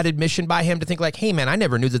by that admission by him to think like, hey man, I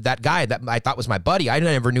never knew that guy that I thought was my buddy, I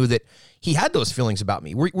never knew that he had those feelings about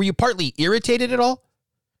me. Were you partly irritated at all?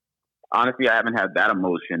 Honestly, I haven't had that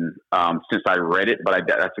emotion since I read it, but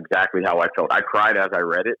that's exactly how I felt. I cried as I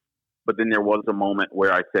read it, but then there was a moment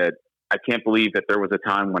where I said, I can't believe that there was a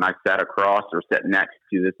time when I sat across or sat next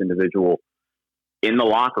to this individual in the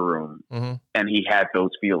locker room and he had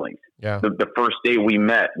those feelings. Yeah. The first day we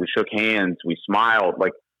met, we shook hands, we smiled,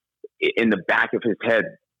 like in the back of his head,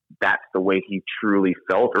 that's the way he truly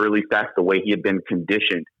felt, or at least that's the way he had been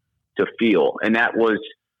conditioned to feel. And that was,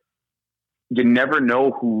 you never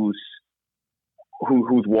know who's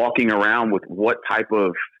walking around with what type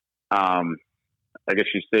of, I guess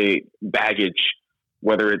you say, baggage,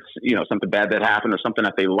 whether it's, something bad that happened or something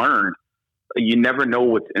that they learned. You never know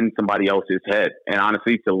what's in somebody else's head. And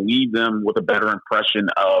honestly, to leave them with a better impression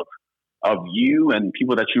of you and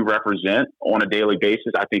people that you represent on a daily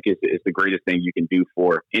basis, I think is the greatest thing you can do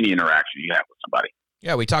for any interaction you have with somebody.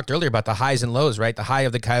 Yeah, we talked earlier about the highs and lows, right? The high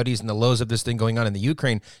of the Coyotes and the lows of this thing going on in the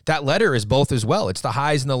Ukraine. That letter is both as well. It's the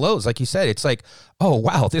highs and the lows. Like you said, it's like, oh,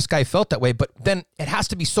 wow, this guy felt that way. But then it has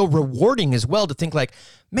to be so rewarding as well to think like,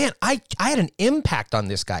 man, I had an impact on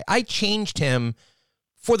this guy. I changed him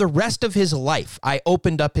for the rest of his life. I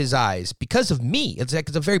opened up his eyes because of me. It's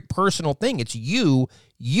a very personal thing. It's you.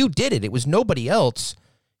 You did it. It was nobody else.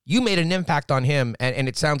 You made an impact on him, and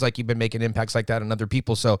it sounds like you've been making impacts like that on other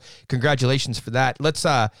people. So congratulations for that. Let's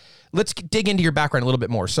dig into your background a little bit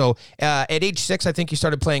more. So at age 6, I think you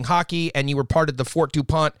started playing hockey, and you were part of the Fort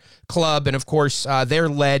DuPont club. And of course, they're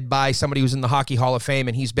led by somebody who's in the Hockey Hall of Fame,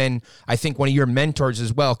 and he's been, I think, one of your mentors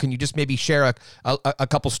as well. Can you just maybe share a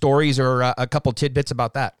couple stories or a couple tidbits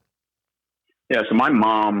about that? Yeah. So my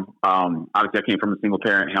mom, obviously, I came from a single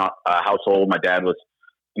parent household. My dad was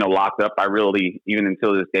locked up. I really, even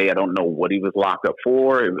until this day, I don't know what he was locked up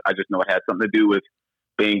for. I just know it had something to do with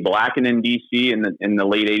being black and in DC in the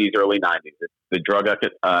late 80s, early 90s. The drug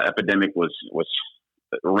epidemic was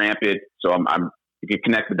rampant. So you can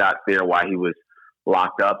connect the dots there why he was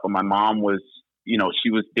locked up. But my mom was, she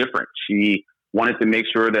was different. She wanted to make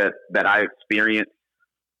sure that I experienced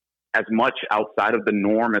as much outside of the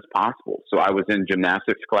norm as possible. So I was in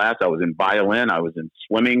gymnastics class, I was in violin, I was in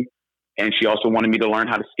swimming. And she also wanted me to learn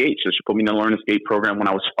how to skate. So she put me in a learn to skate program when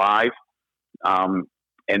I was 5.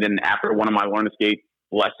 And then after one of my learn to skate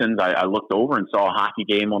lessons, I looked over and saw a hockey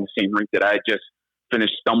game on the same rink that I had just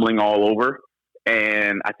finished stumbling all over.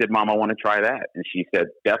 And I said, Mom, I want to try that. And she said,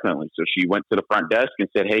 definitely. So she went to the front desk and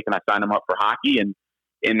said, hey, can I sign him up for hockey? And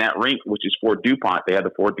in that rink, which is Fort DuPont, they had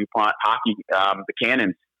the Fort DuPont hockey, the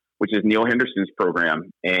Cannons, which is Neil Henderson's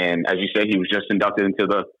program. And as you say, he was just inducted into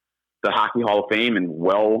the Hockey Hall of Fame, and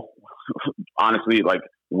honestly, like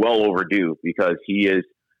well overdue, because he is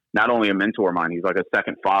not only a mentor of mine, he's like a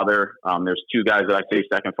second father. There's 2 guys that I say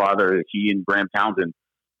second father, he and Graham Townsend,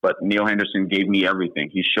 but Neil Henderson gave me everything.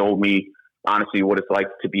 He showed me honestly what it's like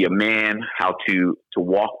to be a man, how to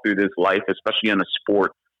walk through this life, especially in a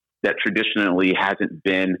sport that traditionally hasn't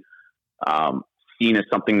been seen as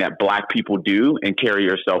something that black people do, and carry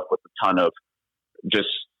yourself with a ton of just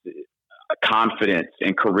confidence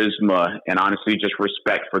and charisma, and honestly just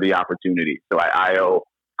respect for the opportunity. So I owe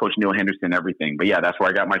Coach Neil Henderson everything. But yeah, that's where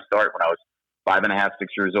I got my start when I was 5.5,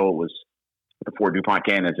 6 years old, was the Fort DuPont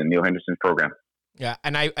Cannons and Neil Henderson's program. Yeah,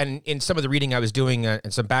 and in some of the reading I was doing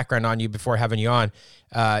and some background on you before having you on,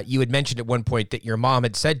 you had mentioned at one point that your mom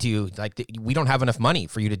had said to you, like, we don't have enough money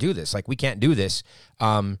for you to do this. Like, we can't do this.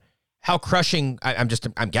 How crushing, I'm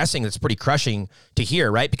guessing it's pretty crushing to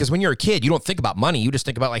hear, right? Because when you're a kid, you don't think about money. You just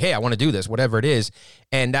think about like, hey, I want to do this, whatever it is.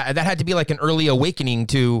 And that had to be like an early awakening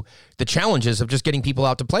to the challenges of just getting people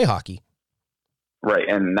out to play hockey. Right.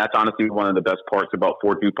 And that's honestly one of the best parts about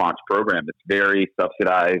Fort DuPont's program. It's very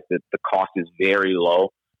subsidized. The cost is very low.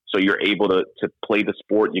 So you're able to play the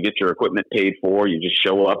sport. You get your equipment paid for. You just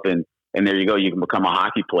show up and there you go. You can become a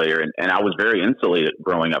hockey player. And I was very insulated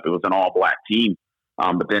growing up. It was an all-black team.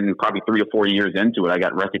 But then probably 3 or 4 years into it, I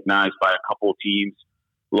got recognized by a couple of teams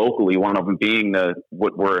locally, one of them being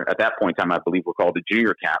what were at that point in time, I believe were called the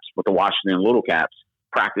Junior Caps, but the Washington Little Caps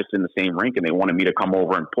practiced in the same rink, and they wanted me to come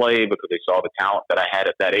over and play because they saw the talent that I had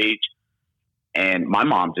at that age. And my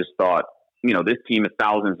mom just thought, this team is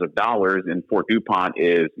thousands of dollars, and Fort DuPont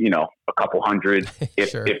is, a couple hundred,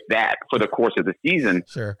 if that, for the course of the season.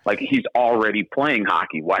 Sure. Like, he's already playing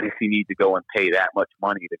hockey. Why does he need to go and pay that much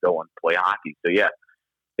money to go and play hockey? So, yeah.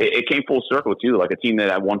 It came full circle too. Like a team that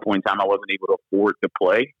at one point in time I wasn't able to afford to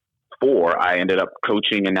play for, I ended up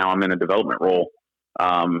coaching, and now I'm in a development role,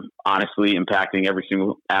 honestly impacting every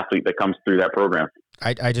single athlete that comes through that program.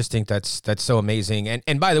 I just think that's so amazing.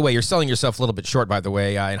 And by the way, you're selling yourself a little bit short, by the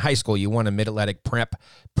way. In high school, you won a Mid-Atlantic Prep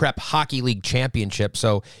Hockey League championship.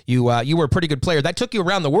 So you were a pretty good player. That took you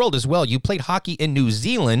around the world as well. You played hockey in New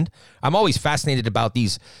Zealand. I'm always fascinated about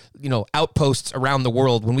these, outposts around the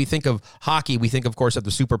world. When we think of hockey, we think, of course, of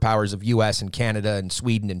the superpowers of U.S. and Canada and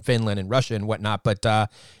Sweden and Finland and Russia and whatnot. But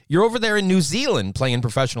you're over there in New Zealand playing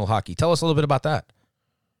professional hockey. Tell us a little bit about that.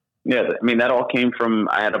 Yeah, I mean, that all came from,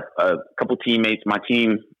 I had a couple teammates. My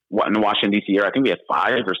team in the Washington, D.C. area, I think we had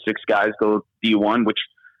 5 or 6 guys go D1, which,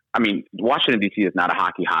 I mean, Washington, D.C. is not a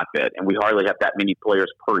hockey hotbed, and we hardly have that many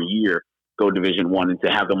players per year go Division I, and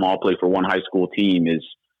to have them all play for one high school team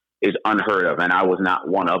is unheard of, and I was not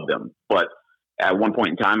one of them. But at one point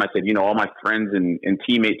in time, I said, all my friends and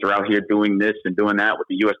teammates are out here doing this and doing that with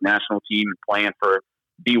the U.S. national team and playing for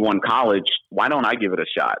D1 college. Why don't I give it a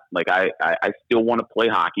shot? Like, I still want to play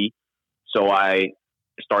hockey. So I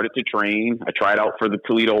started to train. I tried out for the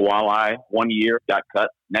Toledo Walleye 1 year, got cut.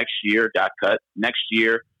 Next year, got cut. Next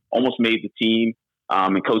year, almost made the team.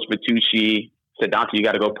 And Coach Matucci said, Dante, you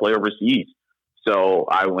got to go play overseas. So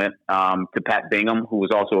I went to Pat Bingham, who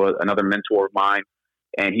was also another mentor of mine.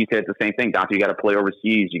 And he said the same thing, Dante, you got to play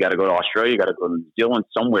overseas. You got to go to Australia. You got to go to New Zealand,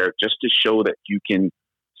 somewhere, just to show that you can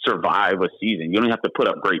survive a season. You don't have to put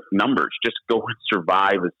up great numbers. Just go and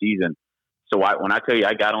survive a season. So when I tell you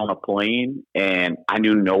I got on a plane and I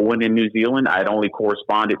knew no one in New Zealand, I'd only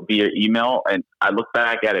corresponded via email. And I look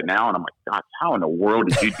back at it now and I'm like, God, how in the world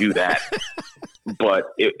did you do that? But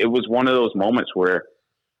it was one of those moments where,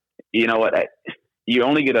 you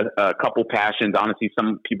only get a couple passions. Honestly,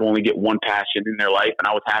 some people only get one passion in their life. And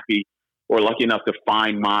I was happy or lucky enough to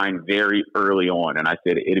find mine very early on. And I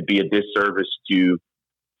said it'd be a disservice to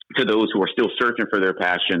those who are still searching for their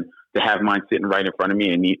passion to have mine sitting right in front of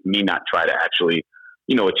me and me not try to actually,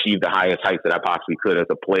 achieve the highest heights that I possibly could as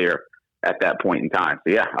a player at that point in time.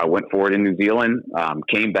 So yeah, I went for it in New Zealand,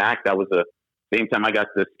 came back. That was the same time I got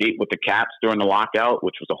to skate with the Caps during the lockout,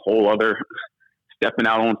 which was a whole other stepping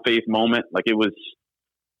out on faith moment. Like it was,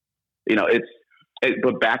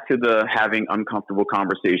 but back to the having uncomfortable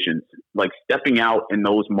conversations, like stepping out in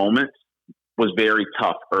those moments was very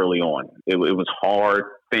tough early on. It was hard.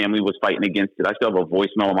 Family was fighting against it. I still have a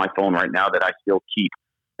voicemail on my phone right now that I still keep.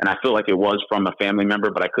 And I feel like it was from a family member,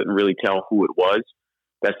 but I couldn't really tell who it was,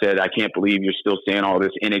 that said, I can't believe you're still saying all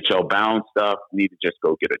this NHL bound stuff. You need to just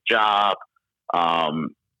go get a job.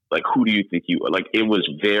 Like, who do you think you are? Like, it was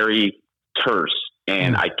very terse.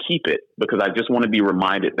 And I keep it because I just want to be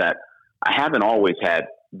reminded that I haven't always had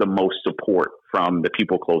the most support from the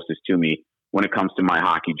people closest to me when it comes to my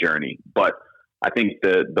hockey journey. But I think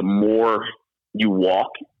the more you walk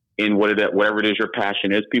in whatever it is your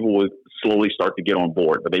passion is, people will slowly start to get on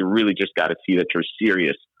board, but they really just got to see that you're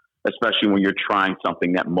serious, especially when you're trying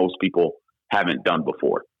something that most people haven't done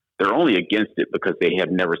before. They're only against it because they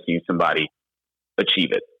have never seen somebody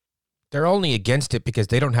achieve it. They're only against it because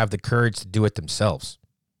they don't have the courage to do it themselves.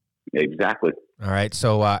 Exactly. All right.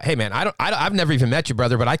 So, hey, man, I've never even met you,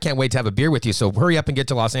 brother, but I can't wait to have a beer with you. So hurry up and get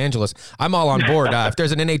to Los Angeles. I'm all on board. If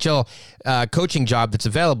there's an NHL coaching job that's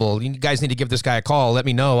available, you guys need to give this guy a call. Let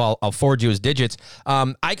me know. I'll forward you his digits.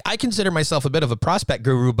 I consider myself a bit of a prospect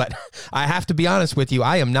guru, but I have to be honest with you.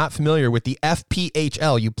 I am not familiar with the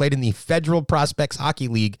FPHL. You played in the Federal Prospects Hockey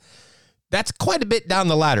League. That's quite a bit down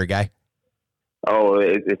the ladder, guy. Oh,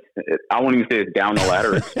 I won't even say it's down the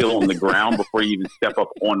ladder. It's still on the ground before you even step up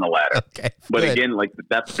on the ladder. Okay, but good. Again, like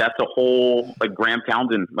that's a whole, like Graham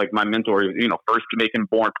Townsend, like my mentor, first Jamaican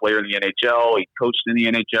born player in the NHL. He coached in the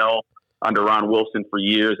NHL under Ron Wilson for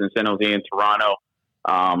years in San Jose and Toronto.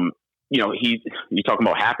 You're talking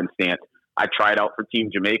about happenstance. I tried out for Team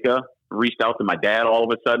Jamaica, reached out to my dad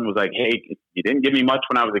all of a sudden, was like, hey, you didn't give me much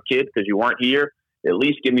when I was a kid because you weren't here. At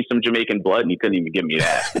least give me some Jamaican blood, and he couldn't even give me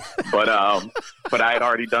that. But I had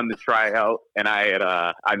already done the tryout, and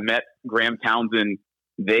I met Graham Townsend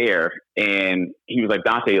there, and he was like,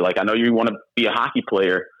 Dante, like, I know you want to be a hockey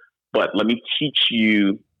player, but let me teach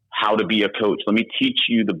you how to be a coach. Let me teach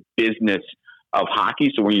you the business of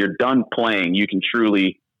hockey, so when you're done playing, you can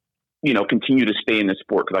truly, continue to stay in the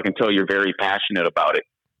sport, because I can tell you're very passionate about it.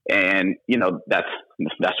 And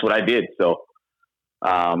that's what I did. So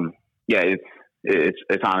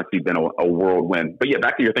it's honestly been a whirlwind. But yeah,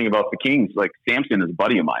 back to your thing about the Kings, like Samson is a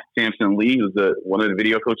buddy of mine. Samson Lee, who's one of the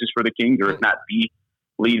video coaches for the Kings, or if not the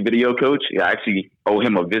lead video coach. Yeah, I actually owe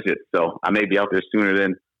him a visit, so I may be out there sooner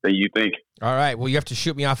than you think. All right. Well, you have to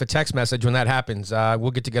shoot me off a text message when that happens. We'll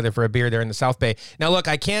get together for a beer there in the South Bay. Now, look,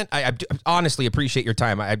 I honestly appreciate your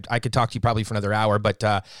time. I could talk to you probably for another hour, but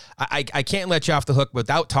I can't let you off the hook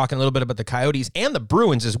without talking a little bit about the Coyotes and the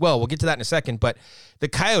Bruins as well. We'll get to that in a second. But the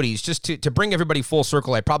Coyotes, just to bring everybody full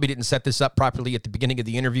circle, I probably didn't set this up properly at the beginning of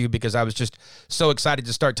the interview because I was just so excited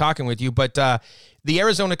to start talking with you. But the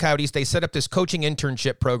Arizona Coyotes, they set up this coaching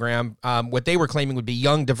internship program, what they were claiming would be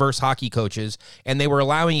young, diverse hockey coaches, and they were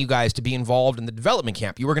allowing you guys to be involved in the development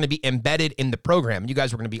camp. You were going to be embedded in the program. You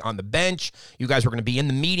guys were going to be on the bench. You guys were going to be in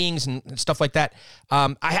the meetings and stuff like that.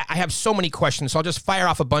 I have so many questions, so I'll just fire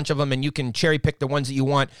off a bunch of them, and you can cherry pick the ones that you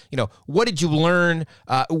want. What did you learn?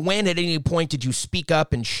 When at any point did you speak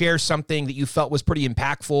up and share something that you felt was pretty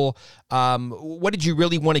impactful? What did you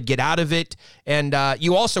really want to get out of it? And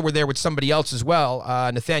you also were there with somebody else as well,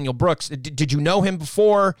 Nathaniel Brooks. Did you know him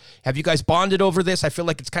before? Have you guys bonded over this? I feel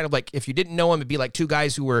like it's kind of like if you didn't know him, it'd be like two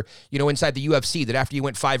guys who were, inside the UFC that after you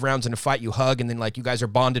went 5 rounds in a fight, you hug and then like you guys are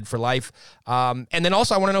bonded for life. And then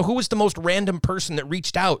also I want to know who was the most random person that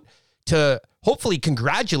reached out to hopefully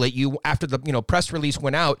congratulate you after the press release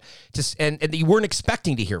went out and that you weren't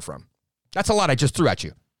expecting to hear from. That's a lot I just threw at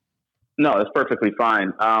you. No, that's perfectly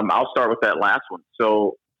fine. I'll start with that last one.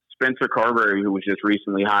 So Spencer Carberry, who was just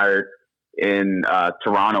recently hired in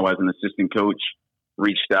Toronto as an assistant coach,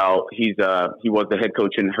 reached out. He was the head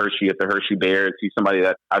coach in Hershey at the Hershey Bears. He's somebody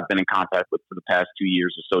that I've been in contact with for the past 2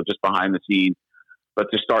 years or so, just behind the scenes. But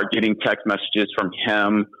to start getting text messages from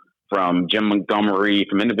him, from Jim Montgomery,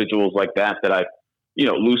 from individuals like that I've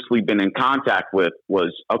loosely been in contact with,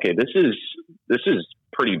 was okay. This is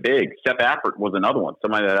pretty big. Seth Afford was another one,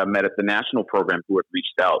 somebody that I met at the national program who had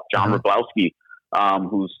reached out. John Rablowski,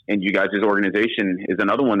 who's in you guys' organization, is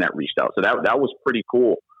another one that reached out. So that was pretty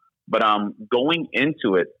cool. But going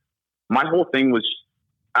into it, my whole thing was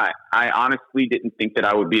I honestly didn't think that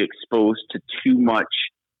I would be exposed to too much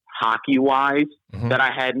hockey-wise that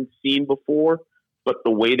I hadn't seen before. But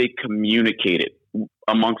the way they communicated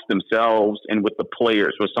amongst themselves and with the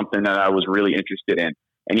players was something that I was really interested in.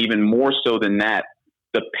 And even more so than that,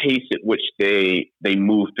 the pace at which they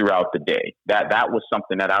moved throughout the day. That was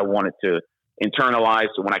something that I wanted to internalize.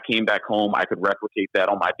 So when I came back home, I could replicate that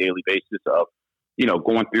on my daily basis of,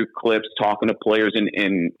 going through clips, talking to players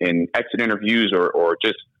in exit interviews or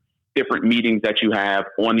just different meetings that you have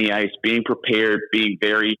on the ice, being prepared, being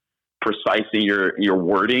very precise in your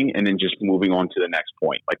wording, and then just moving on to the next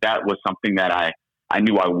point. Like that was something that I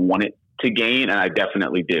knew I wanted to gain, and I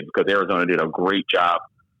definitely did, because Arizona did a great job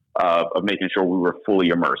of making sure we were fully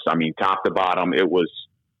immersed. I mean, top to bottom, it was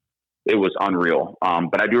unreal.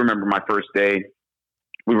 But I do remember my first day,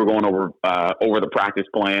 we were going over the practice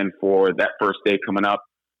plan for that first day coming up,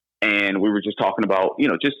 and we were just talking about,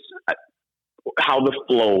 just how the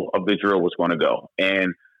flow of the drill was going to go.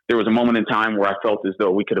 And there was a moment in time where I felt as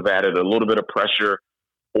though we could have added a little bit of pressure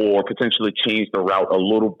or potentially changed the route a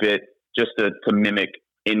little bit just to mimic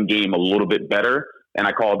in-game a little bit better. And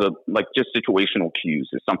I called it just situational cues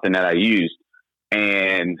is something that I used.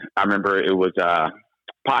 And I remember it was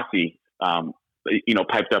Posse,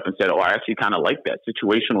 piped up and said, I actually kind of like that,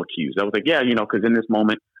 situational cues. I was like, yeah, because in this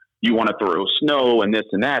moment you want to throw snow and this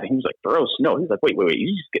and that. And he was like, throw snow. He's like, wait,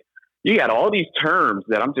 you got all these terms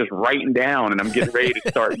that I'm just writing down and I'm getting ready to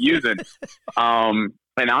start using.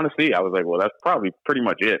 And honestly, I was like, well, that's probably pretty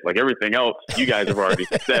much it. Like everything else you guys have already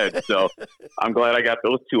said. So I'm glad I got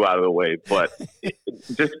those two out of the way. But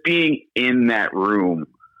just being in that room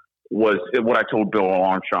was what I told Bill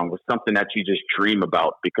Armstrong, was something that you just dream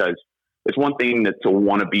about, because it's one thing to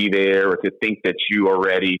want to be there or to think that you are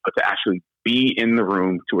ready, but to actually be in the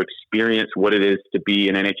room, to experience what it is to be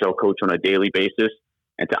an NHL coach on a daily basis,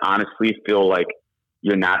 and to honestly feel like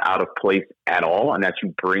you're not out of place at all, and that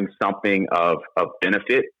you bring something of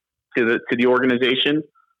benefit to the organization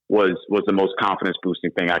was the most confidence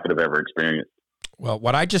boosting thing I could have ever experienced. Well,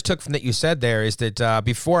 what I just took from that you said there is that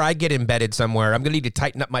before I get embedded somewhere, I'm going to need to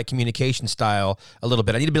tighten up my communication style a little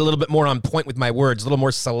bit. I need to be a little bit more on point with my words, a little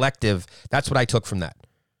more selective. That's what I took from that.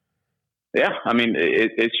 Yeah, I mean,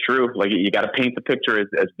 it's true. Like, you got to paint the picture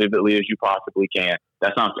as vividly as you possibly can.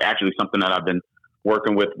 That's not actually something that I've been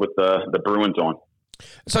working with the Bruins on.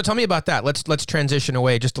 So tell me about that. Let's transition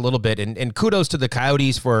away just a little bit, and kudos to the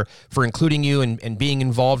Coyotes for including you and being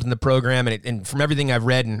involved in the program. And from everything I've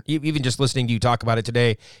read, and even just listening to you talk about it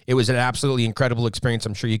today, it was an absolutely incredible experience.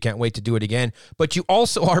 I'm sure you can't wait to do it again. But you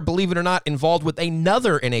also are, believe it or not, involved with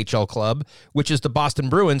another NHL club, which is the Boston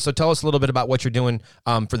Bruins. So tell us a little bit about what you're doing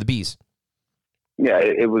for the Bees. Yeah,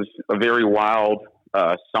 it was a very wild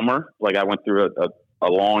summer. Like, I went through a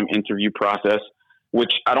long interview process,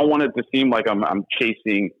 which I don't want it to seem like I'm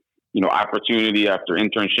chasing opportunity after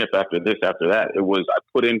internship, after this, after that. It was, I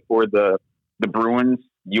put in for the Bruins.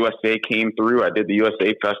 USA came through. I did the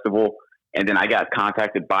USA Festival, and then I got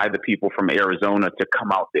contacted by the people from Arizona to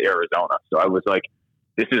come out to Arizona. So I was like,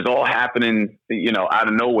 this is all happening, out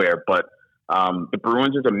of nowhere. But the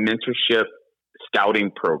Bruins is a mentorship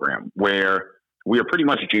scouting program where we are pretty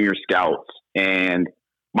much junior scouts. And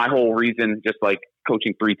my whole reason, just like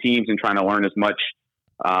coaching 3 teams and trying to learn as much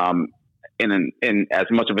in as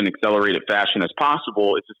much of an accelerated fashion as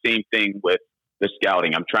possible, it's the same thing with the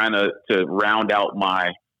scouting. I'm trying to round out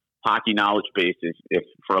my hockey knowledge base, if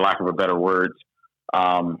for lack of a better words,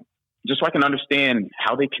 just so I can understand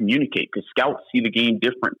how they communicate, because scouts see the game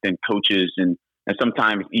different than coaches and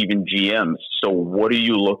sometimes even GMs. So what are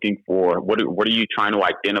you looking for? What are you trying to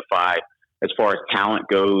identify as far as talent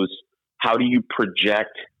goes? How do you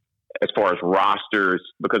project as far as rosters?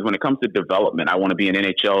 Because when it comes to development, I want to be an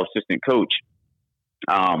NHL assistant coach.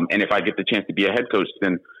 And if I get the chance to be a head coach,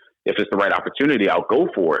 then if it's the right opportunity, I'll go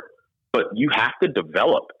for it. But you have to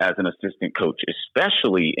develop as an assistant coach,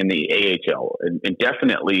 especially in the AHL, and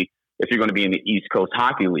definitely if you're going to be in the East Coast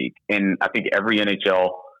Hockey League. And I think every NHL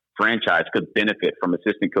franchise could benefit from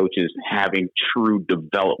assistant coaches having true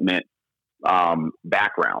development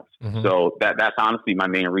backgrounds. Mm-hmm. So that's honestly my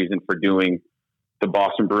main reason for doing the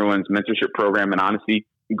Boston Bruins mentorship program. And honestly,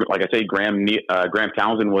 like I say, Graham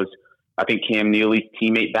Townsend was, I think, Cam Neely's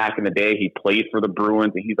teammate back in the day. He played for the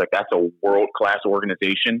Bruins, and he's like, that's a world-class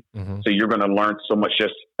organization. Mm-hmm. So you're going to learn so much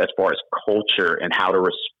just as far as culture and how to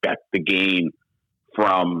respect the game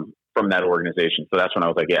from that organization. So that's when I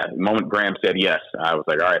was like, yeah. The moment Graham said yes, I was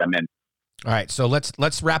like, all right, I'm in. All right, so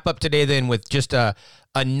let's wrap up today then with just a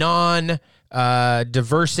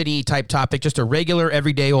non-diversity type topic, just a regular,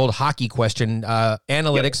 everyday old hockey question.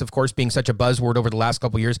 Analytics, yep, of course, being such a buzzword over the last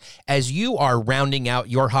couple of years. As you are rounding out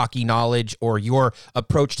your hockey knowledge or your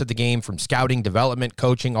approach to the game from scouting, development,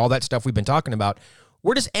 coaching, all that stuff we've been talking about,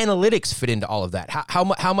 where does analytics fit into all of that?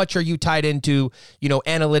 How much are you tied into,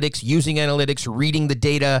 analytics, using analytics, reading the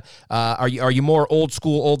data? Are you more old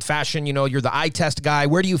school, old fashioned? You're the eye test guy.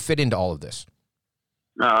 Where do you fit into all of this?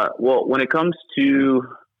 Well, when it comes to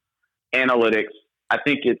analytics, I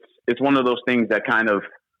think it's one of those things that kind of,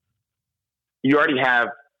 you already have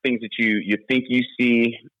things that you think you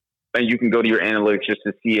see, and you can go to your analytics just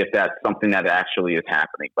to see if that's something that actually is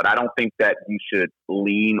happening. But I don't think that you should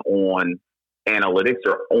lean on analytics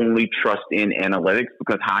or only trust in analytics,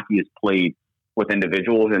 because hockey is played with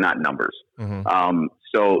individuals and not numbers. Mm-hmm.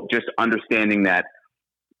 So just understanding that,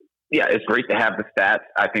 yeah, it's great to have the stats.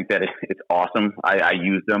 I think that it's awesome. I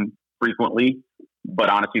use them frequently,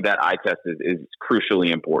 but honestly, that eye test is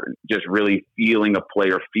crucially important. Just really feeling a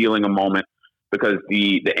player, feeling a moment, because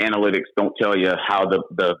the analytics don't tell you how the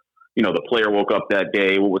player woke up that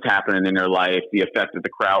day, what was happening in their life, the effect that the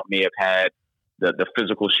crowd may have had, the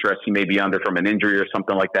physical stress he may be under from an injury or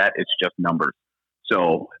something like that. It's just numbers.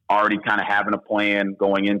 So already kind of having a plan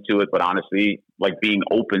going into it, but honestly, like being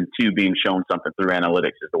open to being shown something through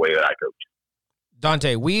analytics is the way that I coach.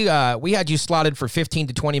 Dante, we had you slotted for 15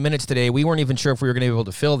 to 20 minutes today. We weren't even sure if we were going to be able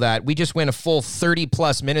to fill that. We just went a full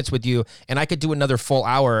 30-plus minutes with you, and I could do another full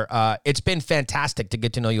hour. It's been fantastic to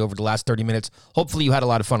get to know you over the last 30 minutes. Hopefully you had a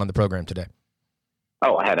lot of fun on the program today.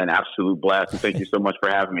 Oh, I had an absolute blast, and thank you so much for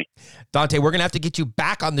having me. Dante, we're going to have to get you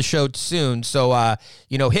back on the show soon. So,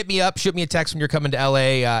 hit me up, shoot me a text when you're coming to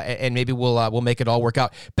LA, and maybe we'll make it all work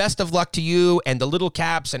out. Best of luck to you and the Little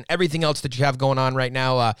Caps and everything else that you have going on right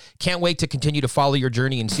now. Can't wait to continue to follow your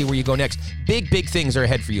journey and see where you go next. Big things are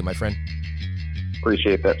ahead for you, my friend.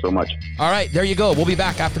 Appreciate that so much. All right, there you go. We'll be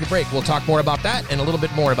back after the break. We'll talk more about that and a little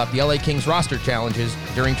bit more about the LA Kings roster challenges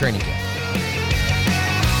during training camp.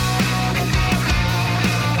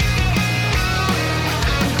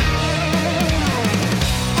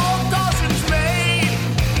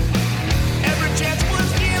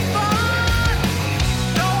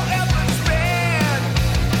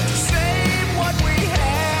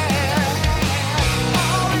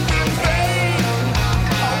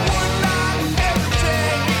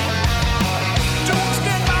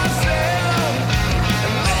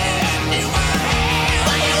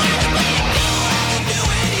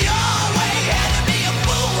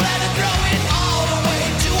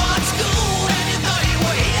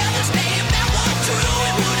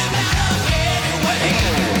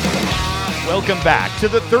 Welcome back to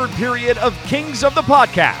the third period of Kings of the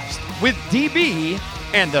Podcast with DB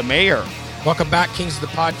and the Mayor. Welcome back, Kings of the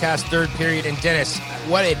Podcast, third period. And Dennis,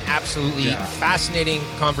 what an absolutely fascinating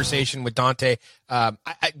conversation with Dante. I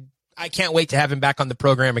can't wait to have him back on the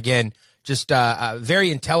program again. Just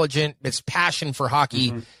very intelligent. His passion for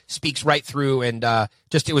hockey speaks right through, and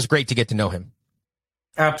it was great to get to know him.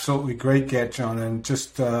 Absolutely great get, John, and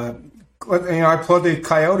just I applaud the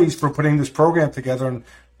Coyotes for putting this program together and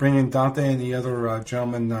bringing Dante and the other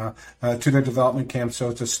gentlemen to their development camp. So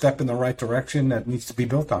it's a step in the right direction that needs to be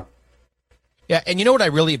built on. Yeah, and you know what I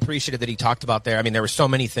really appreciated that he talked about there? I mean, there were so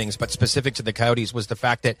many things, but specific to the Coyotes was the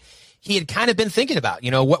fact that he had kind of been thinking about,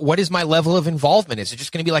 what is my level of involvement? Is it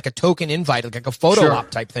just going to be like a token invite, like a photo op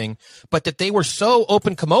type thing? But that they were so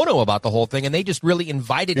open kimono about the whole thing, and they just really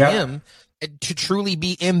invited him to truly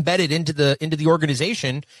be embedded into the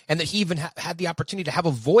organization, and that he even had the opportunity to have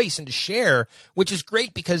a voice and to share, which is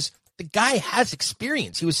great because the guy has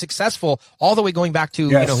experience. He was successful all the way going back to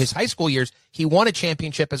his high school years. He won a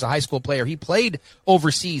championship as a high school player. He played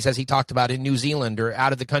overseas, as he talked about, in New Zealand or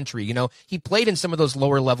out of the country. He played in some of those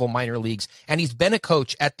lower level minor leagues, and he's been a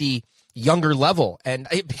coach at the younger level. And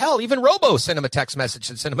hell, even Robo sent him a text message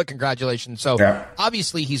and sent him a congratulations. So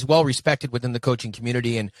obviously he's well respected within the coaching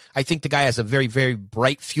community. And I think the guy has a very, very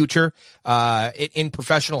bright future in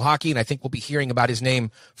professional hockey. And I think we'll be hearing about his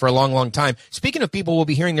name for a long, long time. Speaking of people we'll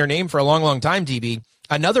be hearing their name for a long, long time, DB,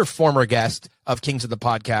 another former guest of Kings of the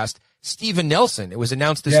Podcast, Steven Nelson. It was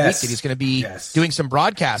announced this week that he's going to be doing some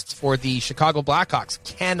broadcasts for the Chicago Blackhawks.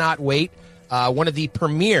 Cannot wait. One of the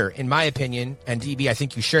premier, in my opinion, and DB, I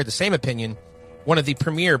think you share the same opinion, one of the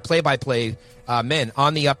premier play-by-play men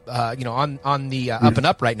on the up, on the up and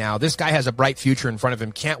up right now. This guy has a bright future in front of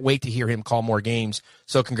him. Can't wait to hear him call more games.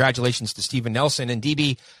 So congratulations to Steven Nelson and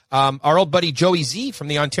DB. Our old buddy Joey Z from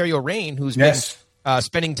the Ontario Reign, who's been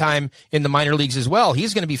spending time in the minor leagues as well.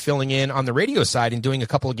 He's going to be filling in on the radio side and doing a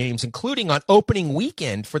couple of games, including on opening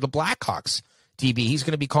weekend for the Blackhawks. DB, he's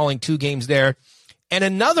going to be calling 2 games there. And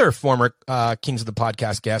another former Kings of the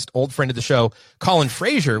Podcast guest, old friend of the show, Colin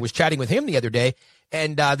Fraser, was chatting with him the other day,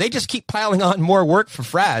 and they just keep piling on more work for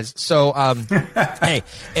Fraz. So, hey,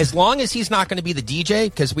 as long as he's not going to be the DJ,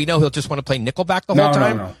 because we know he'll just want to play Nickelback the whole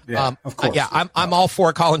time. No. Yeah, of course. I'm all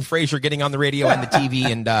for Colin Fraser getting on the radio and the TV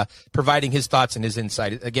and providing his thoughts and his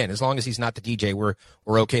insight. Again, as long as he's not the DJ, we're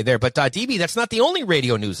okay there. But DB, that's not the only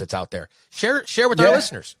radio news that's out there. Share with our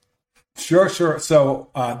listeners. Sure. So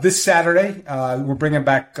this Saturday, we're bringing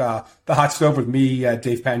back the Hot Stove with me,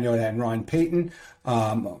 Dave Pagnotta, and Ryan Payton,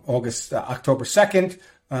 October 2nd.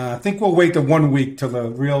 I think we'll wait the 1 week till the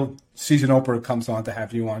real season opener comes on to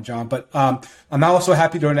have you on, John. But I'm also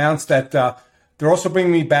happy to announce that they're also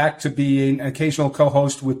bringing me back to be an occasional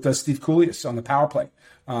co-host with Steve Kouleas on the Power Play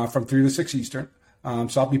from 3 to 6 Eastern.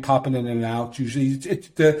 So I'll be popping in and out. Usually,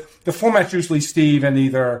 the format's usually Steve and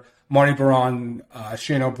either Marty Baron,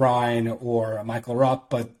 Shane O'Brien, or Michael Rupp,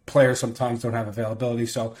 but players sometimes don't have availability.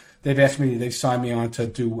 So they've signed me on to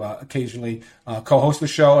do occasionally co-host the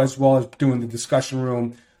show as well as doing the discussion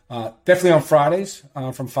room. Definitely on Fridays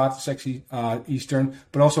from 5 to 6 Eastern,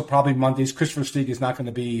 but also probably Mondays. Christopher Stieg is not going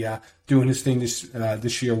to be doing his thing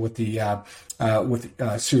this year with the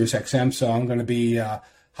Sirius XM, so I'm going to be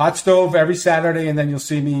Hot Stove every Saturday, and then you'll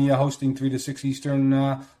see me hosting 3 to 6 Eastern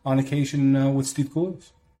on occasion with Steve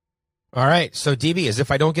Kouleas. All right. So, DB, as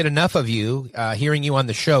if I don't get enough of you, hearing you on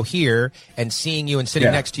the show here and seeing you and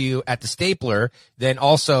sitting next to you at the Stapler, then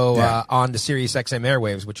also on the Sirius XM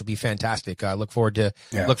airwaves, which will be fantastic. Look forward to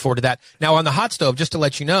that. Now, on the Hot Stove, just to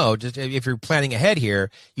let you know, just if you're planning ahead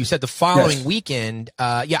here, you said the following weekend,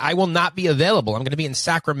 I will not be available. I'm going to be in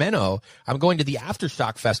Sacramento. I'm going to the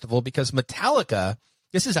Aftershock Festival because Metallica,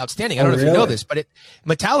 this is outstanding. I don't know if you know this, but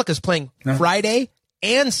Metallica's playing Friday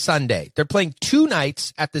and Sunday. They're playing 2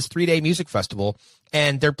 nights at this 3-day music festival,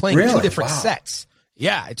 and they're playing 2 different sets.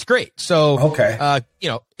 Yeah, it's great. So,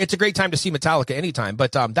 it's a great time to see Metallica anytime.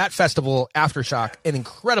 But that festival, Aftershock, an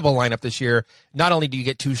incredible lineup this year. Not only do you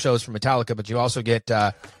get 2 shows from Metallica, but you also get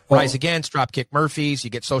Rise Against, Dropkick Murphys. You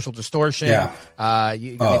get Social Distortion.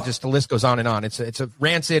 Just the list goes on and on. It's a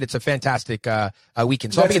Rancid. It's a fantastic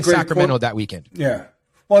weekend. So I'll be in Sacramento that weekend. Yeah.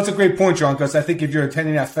 Well, it's a great point, John, because I think if you're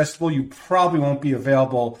attending that festival, you probably won't be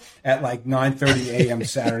available at like 9:30 a.m.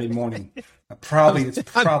 Saturday morning. It's probably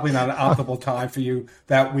not an optimal time for you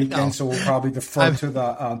that weekend, so we'll probably defer to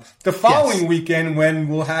the following weekend when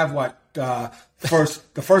we'll have the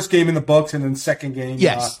first game in the books and then second game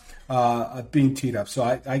being teed up. So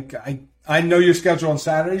I know your schedule on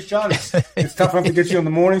Saturdays, John. It's tough enough to get you in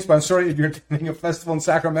the mornings, but I'm sorry if you're attending a festival in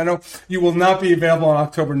Sacramento, you will not be available on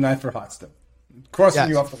October 9th for Hot Stuff. Crossing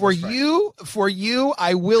you off the list, for you,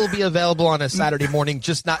 I will be available on a Saturday morning,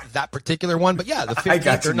 just not that particular one. But the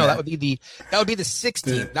 15th, that would be the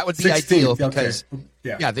 16th. That would be 16th, ideal because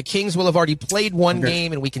the Kings will have already played one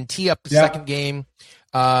game, and we can tee up the second game.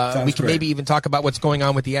 We can maybe even talk about what's going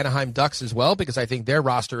on with the Anaheim Ducks as well, because I think their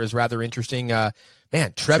roster is rather interesting. Trevor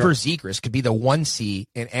Zegras could be the 1C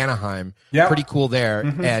in Anaheim. Pretty cool there,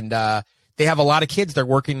 and they have a lot of kids they're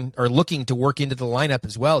working or looking to work into the lineup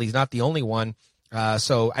as well. He's not the only one.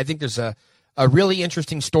 So I think there's a really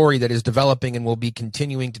interesting story that is developing and will be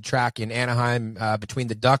continuing to track in Anaheim between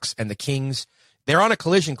the Ducks and the Kings. They're on a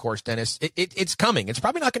collision course, Dennis. It's coming. It's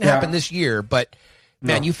probably not going to happen this year, but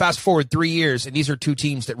man, you fast forward 3 years, and these are two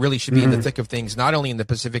teams that really should be in the thick of things, not only in the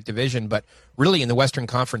Pacific Division, but really in the Western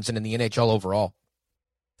Conference and in the NHL overall.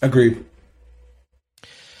 Agreed.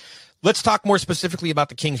 Let's talk more specifically about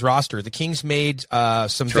the Kings roster. The Kings made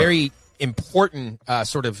some very important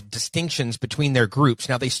sort of distinctions between their groups.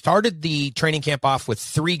 Now, they started the training camp off with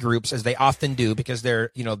 3 groups, as they often do, because they're,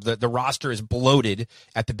 the roster is bloated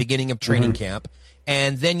at the beginning of training camp.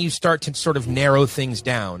 And then you start to sort of narrow things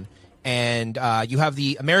down. And you have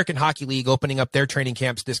the American Hockey League opening up their training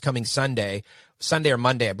camps this coming Sunday or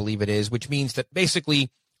Monday, I believe it is, which means that basically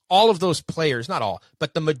all of those players, not all,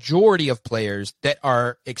 but the majority of players that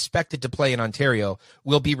are expected to play in Ontario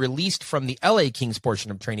will be released from the LA Kings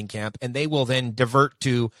portion of training camp, and they will then divert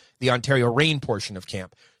to the Ontario Reign portion of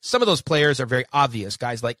camp. Some of those players are very obvious,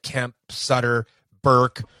 guys like Kemp, Sutter,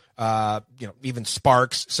 Burke, even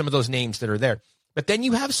Sparks, some of those names that are there. But then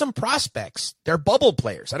you have some prospects. They're bubble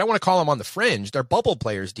players. I don't want to call them on the fringe. They're bubble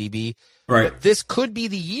players, DB. Right. But this could be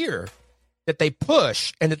the year that they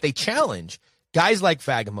push and that they challenge guys like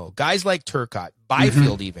Fagemo, guys like Turcotte,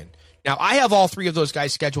 Byfield even. Now, I have all 3 of those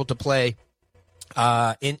guys scheduled to play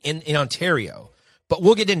in Ontario, but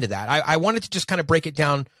we'll get into that. I wanted to just kind of break it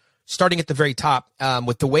down, starting at the very top,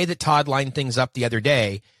 with the way that Todd lined things up the other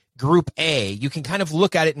day. Group A, you can kind of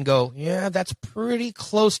look at it and go, yeah, that's pretty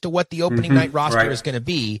close to what the opening night roster is going to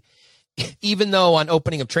be. Even though on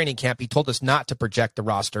opening of training camp, he told us not to project the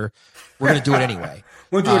roster. We're going to do it anyway.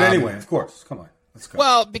 We'll do it anyway, of course. Come on. Let's go.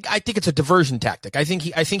 Well, I think it's a diversion tactic. I think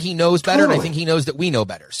he knows better, and I think he knows that we know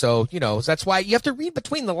better. So, that's why you have to read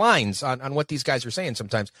between the lines on what these guys are saying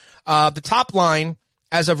sometimes. The top line,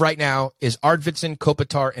 as of right now, is Arvidsson,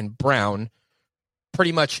 Kopitar, and Brown,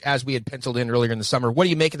 pretty much as we had penciled in earlier in the summer. What do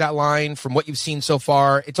you make of that line from what you've seen so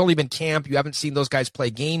far? It's only been camp. You haven't seen those guys play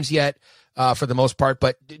games yet for the most part,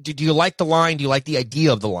 but do you like the line? Do you like the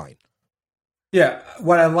idea of the line? Yeah,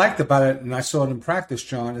 what I liked about it, and I saw it in practice,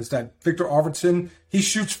 John, is that Victor Arvidsson, he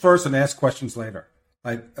shoots first and asks questions later.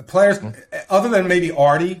 Like players, other than maybe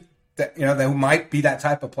Artie, that that might be that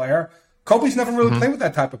type of player. Kobe's never really played with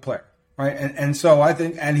that type of player, right? And so I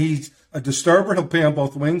think, and he's a disturber. He'll play on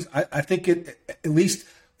both wings. I think at least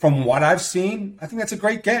from what I've seen, I think that's a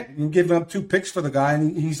great get. You give him 2 picks for the guy,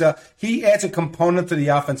 and he adds a component to the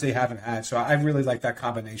offense they haven't had. So I really like that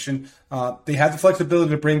combination. They have the flexibility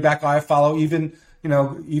to bring back Iafallo.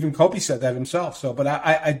 Even Kobe said that himself. So, but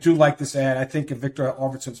I do like this ad. I think if Victor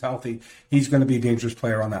Arvidsson's healthy, he's going to be a dangerous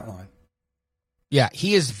player on that line. Yeah,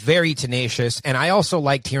 he is very tenacious, and I also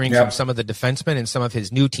liked hearing from some of the defensemen and some of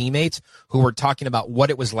his new teammates who were talking about what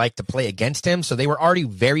it was like to play against him. So they were already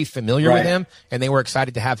very familiar with him, and they were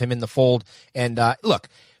excited to have him in the fold. And look,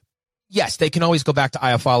 yes, they can always go back to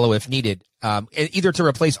Iafallo if needed, either to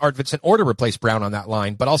replace Arvidsson or to replace Brown on that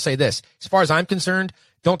line. But I'll say this, as far as I'm concerned,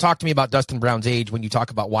 don't talk to me about Dustin Brown's age when you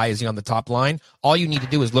talk about why is he on the top line. All you need to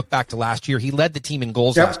do is look back to last year. He led the team in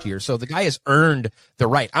goals last year. So the guy has earned the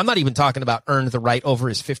right. I'm not even talking about earned the right over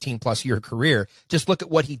his 15-plus year career. Just look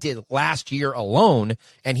at what he did last year alone,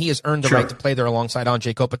 and he has earned the right to play there alongside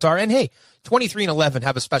Anze Kopitar. And hey, 23 and 11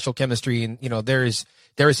 have a special chemistry, and there is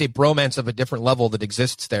a bromance of a different level that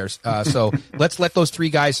exists there. So let's let those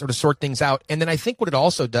 3 guys sort of sort things out. And then I think what it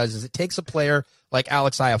also does is it takes a player like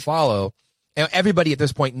Alex Iafallo. Everybody at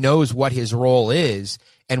this point knows what his role is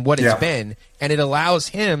and what it's been, and it allows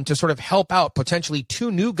him to sort of help out potentially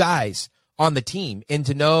 2 new guys on the team, in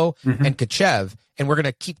Danault and Tkachev. And we're going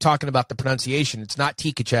to keep talking about the pronunciation. It's not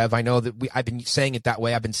Tkachev. I know that I've been saying it that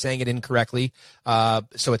way. I've been saying it incorrectly.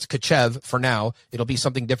 So it's Tkachev for now. It'll be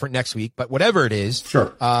something different next week. But whatever it is,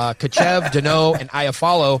 Tkachev, Danault, and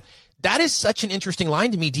Iafallo, that is such an interesting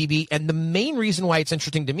line to me, DB. And the main reason why it's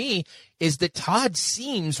interesting to me is that Todd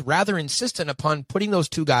seems rather insistent upon putting those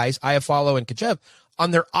 2 guys, Iafallo and Tkachev, on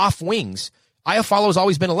their off wings. Iafallo's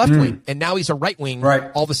always been a left wing, and now he's a right wing.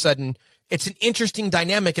 All of a sudden, it's an interesting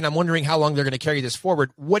dynamic, and I'm wondering how long they're going to carry this forward.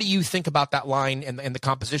 What do you think about that line and the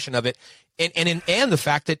composition of it, and the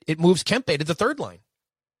fact that it moves Kempe to the 3rd line?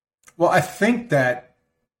 Well, I think that,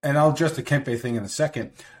 and I'll address the Kempe thing in a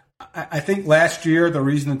second. I think last year the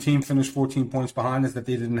reason the team finished 14 points behind is that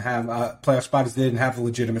they didn't have a playoff spot, is they didn't have a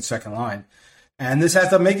legitimate second line. And this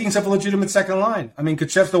has the makings of a legitimate second line. I mean,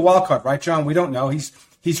 Tkachev's the wild card, right, John? We don't know.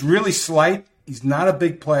 He's really slight. He's not a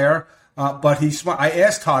big player, but he's smart. I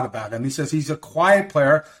asked Todd about him. He says he's a quiet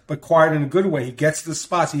player, but quiet in a good way. He gets the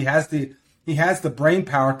spots. He has the brain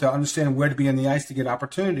power to understand where to be on the ice to get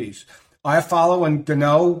opportunities. Iafallo and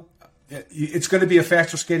Deneau, it's going to be a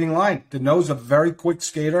faster skating line. Deneau's a very quick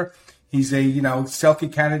skater. He's a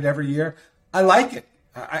Selke candidate every year. I like it.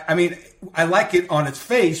 I mean, I like it on its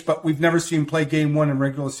face, but we've never seen him play game one in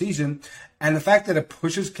regular season. And the fact that it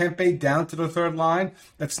pushes Kempe down to the third line,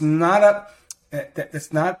 that's not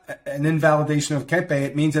an invalidation of Kempe.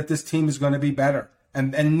 It means that this team is going to be better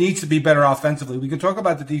and needs to be better offensively. We can talk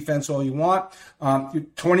about the defense all you want.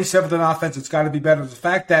 27th in offense, it's got to be better. The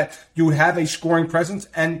fact that you have a scoring presence,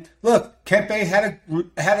 and look, Kempe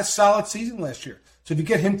had a solid season last year. So if you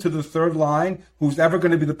get him to the third line, who's ever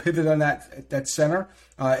going to be the pivot on that center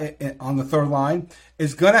on the third line,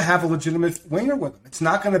 is going to have a legitimate winger with him. It's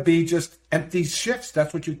not going to be just empty shifts.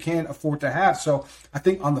 That's what you can't afford to have. So I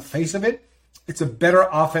think on the face of it, it's a better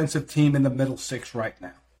offensive team in the middle six right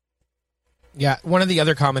now. Yeah, one of the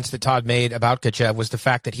other comments that Todd made about Tkachev was the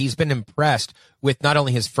fact that he's been impressed with not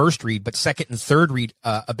only his first read, but second and third read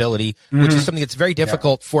ability, which is something that's very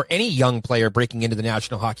difficult for any young player breaking into the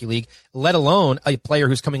National Hockey League, let alone a player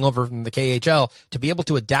who's coming over from the KHL to be able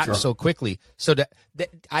to adapt so quickly. So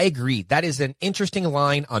I agree. That is an interesting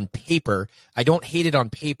line on paper. I don't hate it on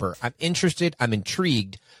paper. I'm interested. I'm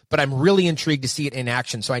intrigued, but I'm really intrigued to see it in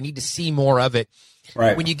action. So I need to see more of it.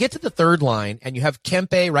 Right. When you get to the third line and you have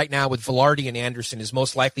Kempe right now with Velarde and Anderson is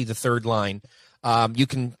most likely the third line. You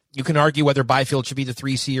can argue whether Byfield should be the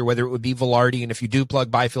 3C or whether it would be Velarde. And if you do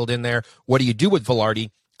plug Byfield in there, what do you do with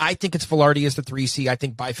Velarde? I think it's Velarde as the 3C. I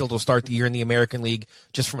think Byfield will start the year in the American League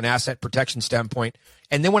just from an asset protection standpoint.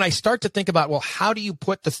 And then when I start to think about, well, how do you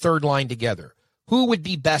put the third line together? Who would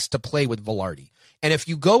be best to play with Velarde? And if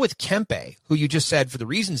you go with Kempe, who you just said for the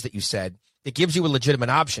reasons that you said, it gives you a legitimate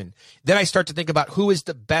option. Then I start to think about who is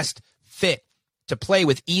the best fit to play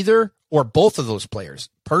with either or both of those players.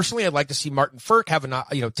 Personally, I'd like to see Martin Furt have a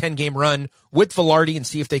 10-game run with Velarde and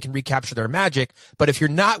see if they can recapture their magic. But if you're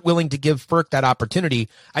not willing to give Furt that opportunity,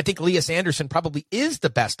 I think Elias Anderson probably is the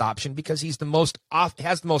best option because he's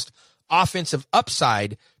has the most offensive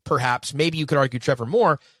upside, perhaps. Maybe you could argue Trevor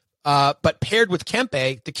Moore. But paired with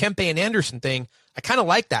Kempe, the Kempe and Anderson thing, I kind of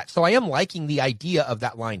like that. So I am liking the idea of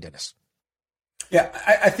that line, Dennis. Yeah,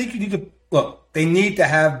 I think you need to look. They need to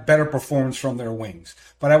have better performance from their wings.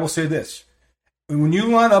 But I will say this: when you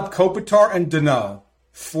line up Kopitar and Deneau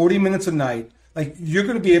 40 minutes a night, like you're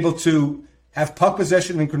going to be able to have puck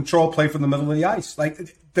possession and control play from the middle of the ice.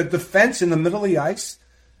 Like the defense in the middle of the ice,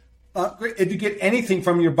 if you get anything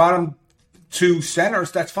from your bottom two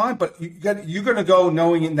centers, that's fine. But you're going to go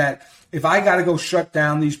knowing that if I got to go shut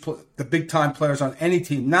down the big time players on any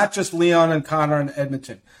team, not just Leon and Connor and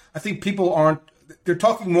Edmonton. I think people aren't. They're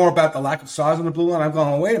talking more about the lack of size on the blue line. I'm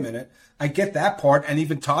going, oh, wait a minute. I get that part, and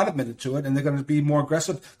even Todd admitted to it, and they're going to be more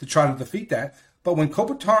aggressive to try to defeat that. But when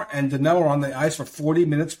Kopitar and Deneau are on the ice for 40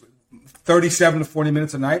 minutes, 37 to 40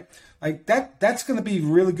 minutes a night, like that's going to be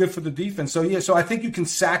really good for the defense. So I think you can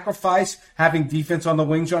sacrifice having defense on the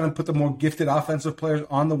wings, John, and put the more gifted offensive players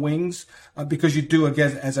on the wings because you do,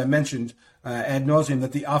 again, as I mentioned ad nauseum,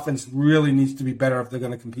 that the offense really needs to be better if they're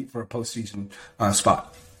going to compete for a postseason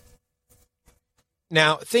spot.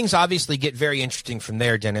 Now, things obviously get very interesting from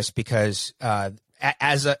there, Dennis, because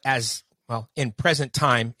in present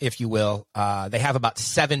time, if you will, they have about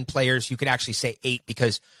 7 players. You could actually say 8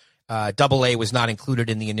 because AA was not included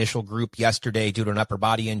in the initial group yesterday due to an upper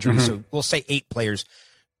body injury. Mm-hmm. So we'll say 8 players,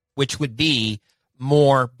 which would be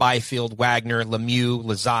Moore, Byfield, Wagner, Lemieux,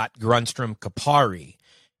 Lizotte, Grundstrom, Kupari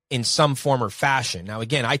in some form or fashion. Now,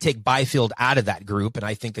 again, I take Byfield out of that group, and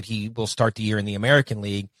I think that he will start the year in the American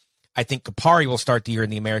League. I think Kupari will start the year in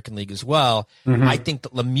the American League as well. Mm-hmm. I think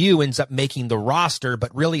that Lemieux ends up making the roster,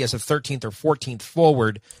 but really as a 13th or 14th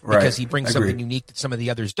forward because he brings something unique that some of the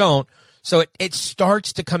others don't. So it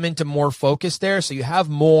starts to come into more focus there. So you have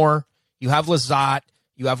Moore, you have Lizotte,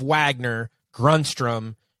 you have Wagner,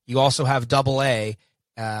 Grundstrom, you also have AA.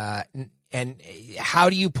 And how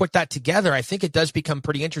do you put that together? I think it does become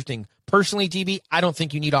pretty interesting. Personally, DB, I don't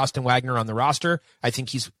think you need Austin Wagner on the roster. I think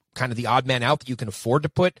he's kind of the odd man out that you can afford to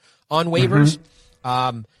put on waivers.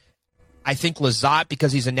 Mm-hmm. I think Lizotte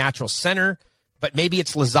because he's a natural center, but maybe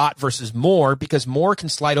it's Lizotte versus Moore because Moore can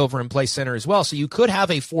slide over and play center as well. So you could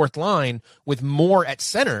have a fourth line with Moore at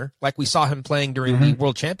center, like we saw him playing during the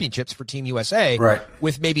World Championships for Team USA,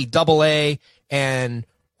 with maybe AA and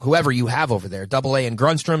whoever you have over there, AA and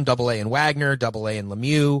Grundstrom, AA and Wagner, AA and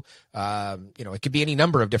Lemieux. It could be any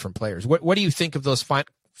number of different players. What do you think of those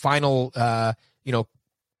final,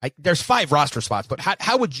 there's 5 roster spots, but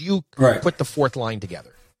how would you put the fourth line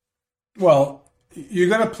together? Well, you're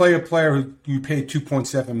going to play a player who you paid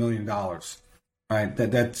 $2.7 million,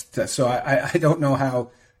 right? So I don't know how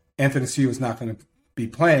Anthony Cio is not going to be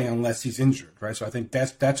playing unless he's injured, right? So I think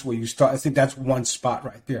that's where you start. I think that's one spot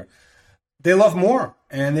right there. They love Moore,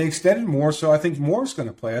 and they extended Moore, so I think Moore's going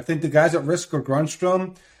to play. I think the guys at risk are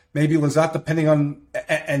Grunstrom, maybe Lizotte, depending on,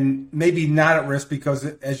 and maybe not at risk because,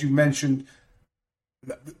 as you mentioned,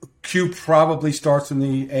 Q probably starts in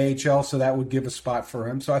the AHL, so that would give a spot for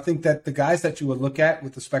him. So I think that the guys that you would look at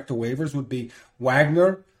with respect to waivers would be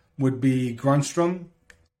Wagner, would be Grunstrom.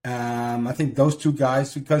 I think those two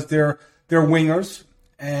guys, because they're wingers,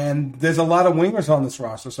 and there's a lot of wingers on this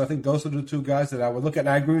roster. So I think those are the two guys that I would look at. And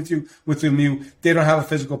I agree with you with Lemieux. They don't have a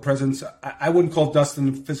physical presence. I wouldn't call Dustin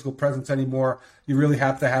a physical presence anymore. You really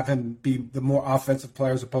have to have him be the more offensive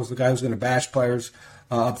player as opposed to the guy who's going to bash players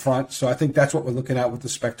up front. So I think that's what we're looking at with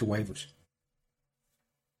respect to waivers.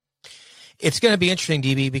 It's going to be interesting,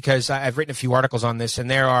 DB, because I've written a few articles on this, and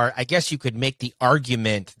there are, I guess you could make the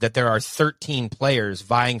argument that there are 13 players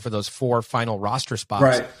vying for those 4 final roster spots.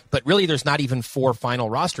 Right. But really, there's not even 4 final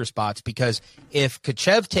roster spots, because if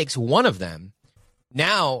Tkachev takes one of them,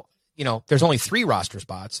 now, there's only 3 roster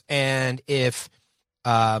spots. And if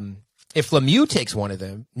Lemieux takes one of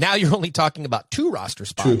them, now you're only talking about 2 roster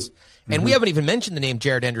spots. And we haven't even mentioned the name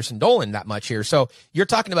Jared Anderson-Dolan that much here. So you're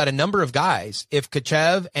talking about a number of guys. If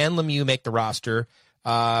Tkachev and Lemieux make the roster,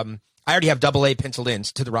 I already have AA penciled in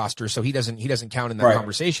to the roster, so he doesn't count in that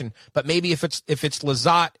conversation. But maybe if it's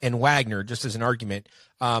Lizotte and Wagner, just as an argument,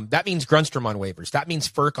 that means Grunstrom on waivers. That means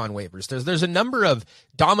Ferk on waivers. There's a number of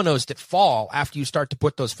dominoes that fall after you start to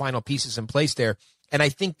put those final pieces in place there. And I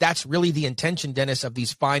think that's really the intention, Dennis, of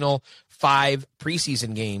these final 5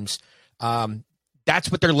 preseason games.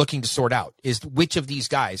 That's what they're looking to sort out, is which of these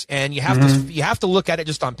guys. And you have to look at it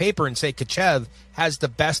just on paper and say Tkachev has the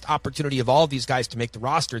best opportunity of all of these guys to make the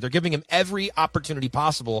roster. They're giving him every opportunity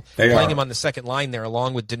possible, playing him on the second line there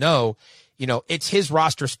along with Deneau. It's his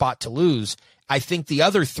roster spot to lose. I think the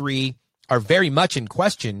other 3 are very much in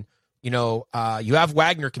question. You have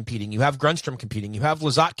Wagner competing, you have Grunstrom competing, you have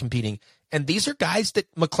Lizotte competing. And these are guys that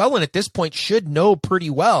McClellan at this point should know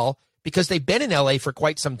pretty well because they've been in LA for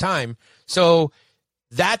quite some time. So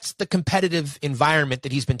that's the competitive environment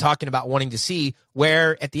that he's been talking about wanting to see,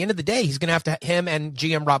 where at the end of the day, he's going to him and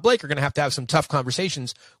GM Rob Blake are going to have some tough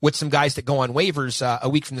conversations with some guys that go on waivers a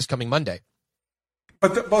week from this coming Monday.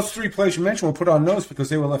 But those 3 players you mentioned were put on notice because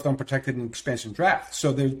they were left unprotected in the expansion draft.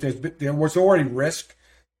 So there was already risk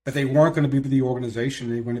that they weren't going to be with the organization.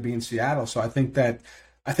 They were going to be in Seattle. So I think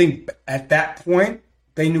at that point,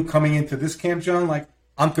 they knew coming into this camp, John, like,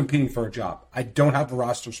 I'm competing for a job. I don't have a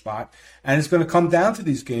roster spot. And it's going to come down to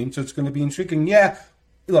these games, so it's going to be intriguing. Yeah,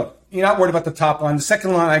 look, you're not worried about the top line. The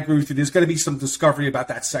second line, I agree with you. There's going to be some discovery about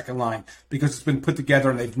that second line because it's been put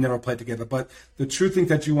together and they've never played together. But the true thing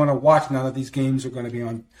that you want to watch now that these games are going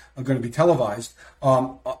to be televised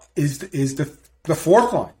is the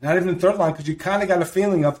fourth line, not even the third line, because you kind of got a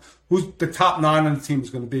feeling of who's the top 9 on the team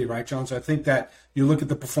is going to be, right, John? So I think that you look at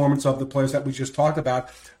the performance of the players that we just talked about.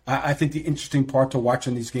 I think the interesting part to watch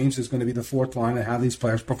in these games is going to be the fourth line and how these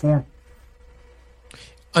players perform.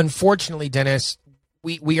 Unfortunately, Dennis,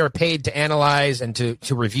 we are paid to analyze and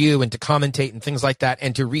to review and to commentate and things like that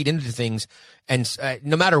and to read into things. And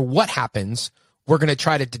no matter what happens, we're going to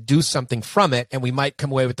try to deduce something from it, and we might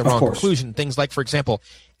come away with the wrong conclusion. Things like, for example,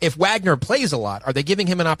 if Wagner plays a lot, are they giving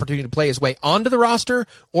him an opportunity to play his way onto the roster?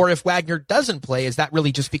 Or if Wagner doesn't play, is that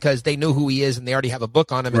really just because they know who he is and they already have a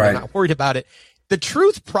book on him and they're not worried about it? The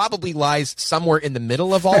truth probably lies somewhere in the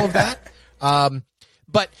middle of all of that.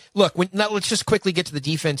 But look, now let's just quickly get to the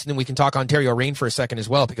defense, and then we can talk Ontario Reign for a second as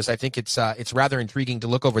well, because I think it's rather intriguing to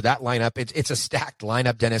look over that lineup. It's a stacked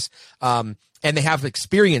lineup, Dennis. And they have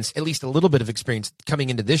experience, at least a little bit of experience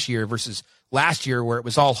coming into this year versus last year where it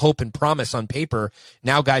was all hope and promise on paper.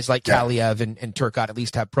 Now guys like Kaliev and Turcotte at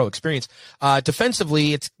least have pro experience.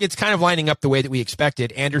 Defensively, it's kind of lining up the way that we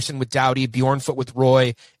expected. Anderson with Doughty, Bjornfoot with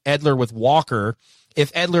Roy, Edler with Walker.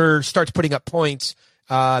 If Edler starts putting up points,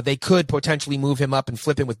 they could potentially move him up and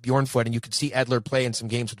flip him with Bjornfoot, and you could see Edler play in some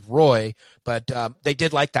games with Roy, but they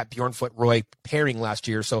did like that Bjornfoot-Roy pairing last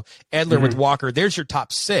year. So Edler with Walker, there's your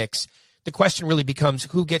top 6. The question really becomes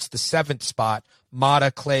who gets the 7th spot,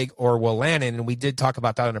 Mata, Clegg, or Wolanin, and we did talk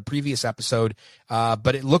about that on a previous episode,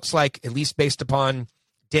 but it looks like, at least based upon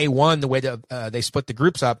day one, the way that they split the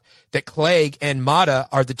groups up, that Clegg and Mata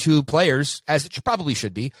are the 2 players, as it probably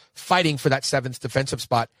should be, fighting for that 7th defensive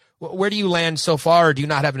spot. Where do you land so far, or do you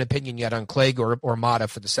not have an opinion yet on Clegg or Mata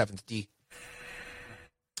for the 7th D?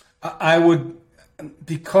 I would,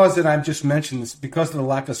 because, and I've just mentioned this, because of the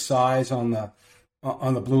lack of size on the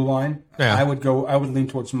blue line, I would lean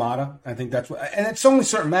towards Mata. I think that's what, and it's only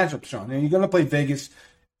certain matchups, Sean. And you're going to play Vegas.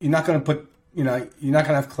 You're not going to put you're not going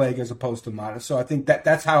to have Clegg as opposed to Mata. So I think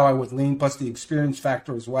that's how I would lean, plus the experience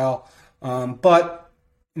factor as well. But,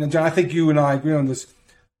 John, I think you and I agree on this.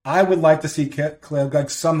 I would like to see Clegg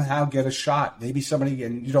somehow get a shot. Maybe somebody,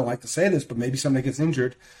 and you don't like to say this, but maybe somebody gets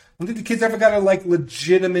injured. I don't think the kid's ever got a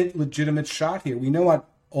legitimate shot here. We know what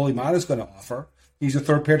Olli Mata's going to offer. He's a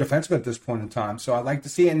third pair defenseman at this point in time. So I'd like to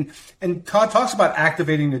see it. And Todd talks about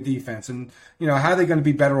activating the defense and, how they're going to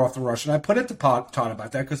be better off the rush. And I put it to Todd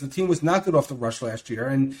about that because the team was not good off the rush last year.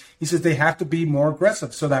 And he says they have to be more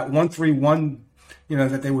aggressive. So that 1-3-1,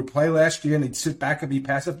 that they would play last year and they'd sit back and be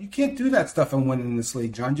passive. You can't do that stuff and win in this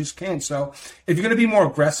league, John. You just can't. So if you're going to be more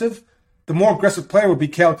aggressive, the more aggressive player would be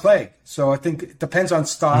Kale Clegg. So I think it depends on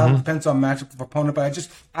style, depends on matchup of opponent. But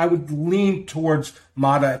I would lean towards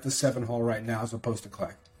Mata at the 7 hole right now as opposed to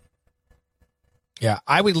Clegg. Yeah,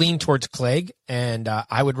 I would lean towards Clegg, and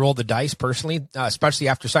I would roll the dice personally, especially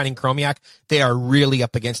after signing Chromiak. They are really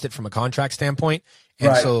up against it from a contract standpoint.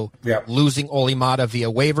 And so losing Olli Mata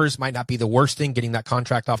via waivers might not be the worst thing, getting that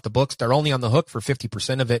contract off the books. They're only on the hook for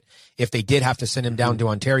 50% of it if they did have to send him down to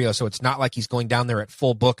Ontario. So it's not like he's going down there at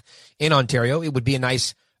full book in Ontario. It would be a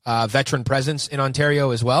nice veteran presence in Ontario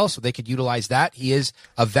as well, so they could utilize that. He is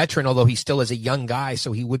a veteran, although he still is a young guy,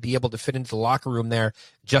 so he would be able to fit into the locker room there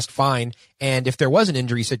just fine. And if there was an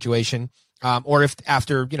injury situation, or if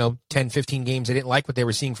after 10, 15 games they didn't like what they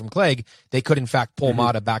were seeing from Clegg, they could in fact pull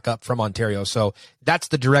Mata back up from Ontario. So that's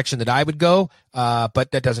the direction that I would go, but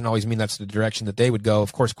that doesn't always mean that's the direction that they would go.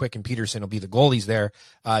 Of course, Quick and Peterson will be the goalies there,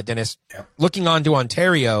 Dennis. Looking on to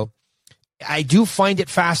Ontario, I do find it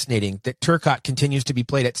fascinating that Turcotte continues to be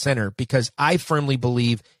played at center because I firmly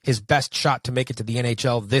believe his best shot to make it to the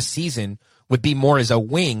NHL this season would be more as a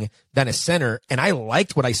wing than a center. And I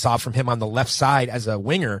liked what I saw from him on the left side as a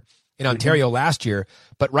winger in Ontario last year.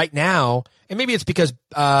 But right now, and maybe it's because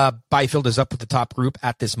Byfield is up with the top group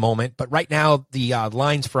at this moment, but right now the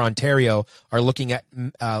lines for Ontario are looking at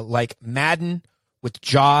like Madden with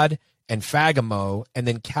Jod and Fagemo, and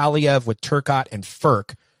then Kaliev with Turcotte and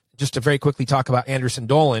Firk. Just to very quickly talk about Anderson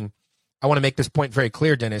Dolan, I want to make this point very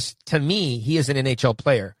clear, Dennis. To me, he is an NHL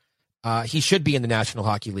player. He should be in the National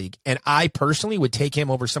Hockey League. And I personally would take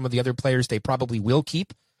him over some of the other players they probably will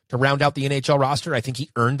keep to round out the NHL roster. I think he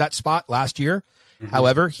earned that spot last year.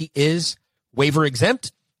 However, he is waiver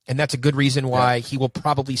exempt, and that's a good reason why he will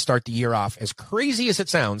probably start the year off. As crazy as it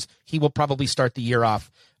sounds, he will probably start the year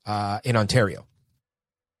off in Ontario.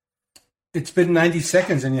 It's been 90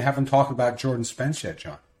 seconds, and you haven't talked about Jordan Spence yet,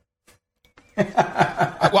 John.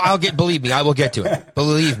 Well, believe me, I will get to it.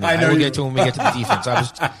 Believe me, I will get to it when we get to the defense. I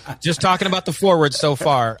was just talking about the forwards so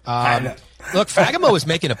far. Look, Fagemo is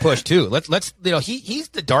making a push too. Let's he's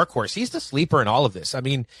the dark horse. He's the sleeper in all of this. I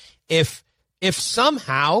mean, if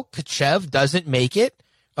somehow Kachev doesn't make it,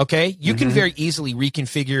 okay, you can very easily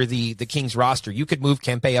reconfigure the Kings roster. You could move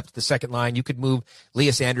Kempe up to the second line. You could move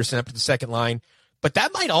Elias Anderson up to the second line. But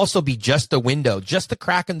that might also be just the window, just the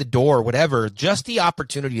crack in the door, whatever, just the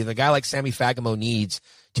opportunity that a guy like Sammy Fagemo needs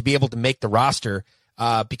to be able to make the roster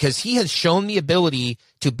because he has shown the ability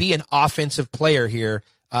to be an offensive player here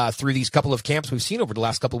through these couple of camps we've seen over the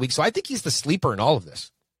last couple of weeks. So I think he's the sleeper in all of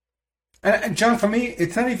this. And John, for me,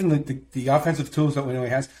 it's not even the offensive tools that we know he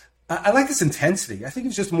has. I like this intensity. I think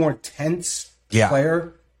he's just a more intense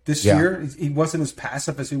player. This year, he wasn't as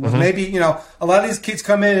passive as he was. Maybe, a lot of these kids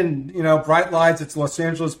come in and, bright lights, it's Los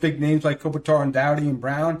Angeles, big names like Kopitar and Doughty and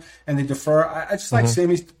Brown, and they defer. I just like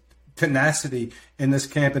Sammy's tenacity in this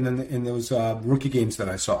camp and in those rookie games that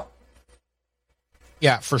I saw.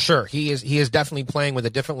 Yeah, for sure. He is definitely playing with a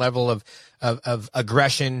different level of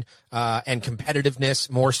aggression and competitiveness,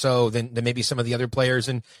 more so than maybe some of the other players.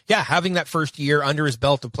 And yeah, having that first year under his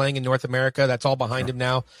belt of playing in North America, that's all behind him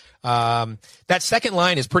now. That second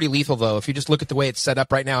line is pretty lethal, though. If you just look at the way it's set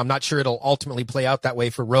up right now, I'm not sure it'll ultimately play out that way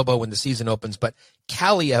for Robo when the season opens. But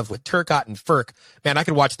Kaliev with Turcotte and Firk, man, I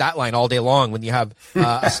could watch that line all day long when you have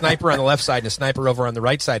a sniper on the left side and a sniper over on the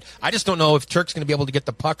right side. I just don't know if Turk's going to be able to get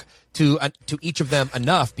the puck to each of them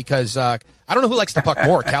enough because I don't know who likes the puck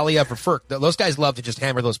more, Kaliev or Firk. Those guys love to just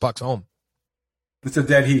hammer those pucks home. It's a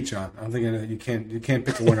dead heat, John. I'm thinking you can't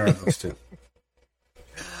pick a winner of those two.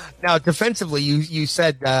 Now, defensively, you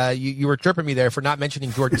said you were tripping me there for not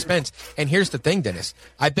mentioning Jordan Spence. And here's the thing, Dennis.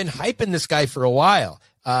 I've been hyping this guy for a while.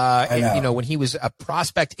 When he was a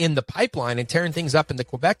prospect in the pipeline and tearing things up in the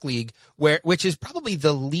Quebec League, which is probably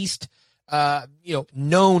the least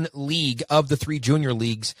known league of the 3 junior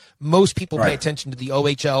leagues. Most people pay attention to the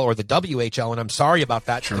OHL or the WHL, and I'm sorry about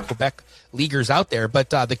that to the Quebec leaguers out there, but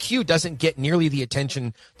the Q doesn't get nearly the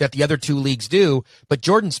attention that the other 2 leagues do. But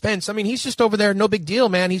Jordan Spence, I mean, he's just over there, no big deal,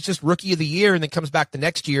 man. He's just rookie of the year, and then comes back the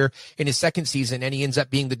next year in his second season, and he ends up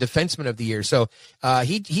being the defenseman of the year. So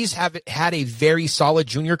he's had a very solid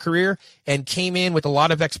junior career and came in with a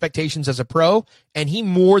lot of expectations as a pro, and he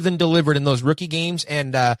more than delivered in those rookie games,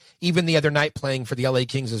 and even the other night playing for the LA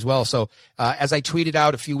Kings as well. So as I tweeted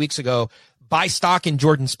out a few weeks ago, buy stock in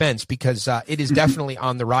Jordan Spence, because it is definitely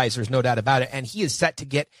on the rise. There's no doubt about it. And he is set to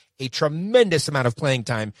get a tremendous amount of playing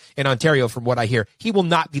time in Ontario, from what I hear. He will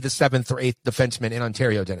not be the 7th or 8th defenseman in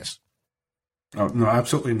Ontario, Dennis. Oh, no,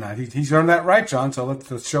 absolutely not. He's earned that right, John. So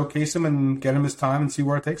let's showcase him and get him his time and see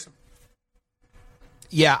where it takes him.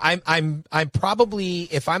 Yeah, I'm probably,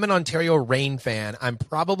 if I'm an Ontario Reign fan, I'm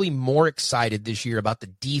probably more excited this year about the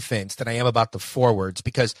defense than I am about the forwards,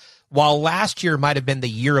 because while last year might have been the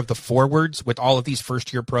year of the forwards with all of these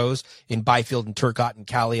first-year pros in Byfield and Turcotte and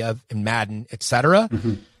Kaliev and Madden, etc.,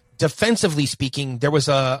 defensively speaking, there was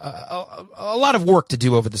a lot of work to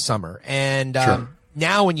do over the summer. And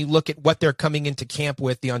now when you look at what they're coming into camp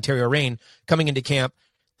with, the Ontario Reign coming into camp,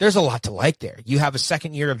 there's a lot to like there. You have a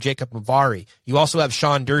second year of Jacob Mavari. You also have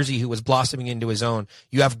Sean Dursey, who was blossoming into his own.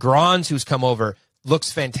 You have Grons, who's come over,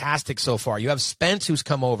 looks fantastic so far. You have Spence, who's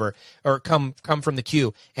come over, or come from the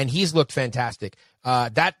Q, and he's looked fantastic.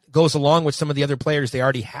 That goes along with some of the other players they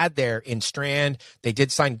already had there in Strand. They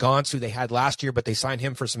did sign Gauntz, who they had last year, but they signed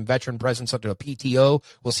him for some veteran presence under a PTO.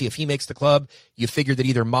 We'll see if he makes the club. You figure that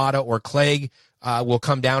either Mata or Clegg will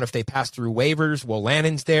come down if they pass through waivers. Well,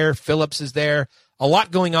 Lannon's there. Phillips is there. A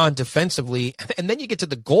lot going on defensively. And then you get to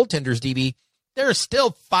the goaltenders, DB. There are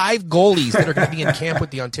still 5 goalies that are going to be in camp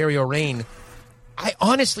with the Ontario Reign. I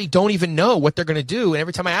honestly don't even know what they're going to do. And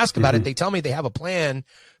every time I ask about it, they tell me they have a plan,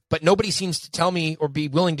 but nobody seems to tell me or be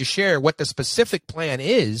willing to share what the specific plan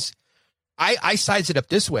is. I size it up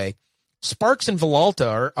this way. Sparks and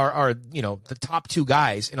Villalta are the top 2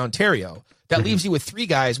 guys in Ontario. That leaves you with 3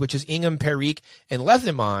 guys, which is Ingham, Perique, and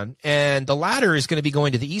Lethemon. And the latter is going to be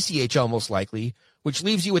going to the ECHL most likely, which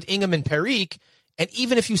leaves you with Ingham and Perique. And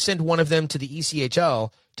even if you send one of them to the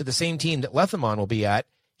ECHL, to the same team that Lethemon will be at,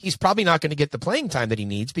 he's probably not going to get the playing time that he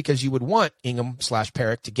needs, because you would want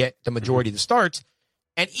Ingham/Perique to get the majority of the starts.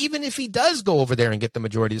 And even if he does go over there and get the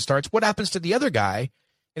majority of the starts, what happens to the other guy?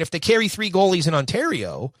 And if they carry 3 goalies in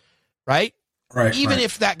Ontario, right? Even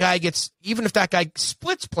if that guy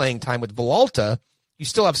splits playing time with Villalta, you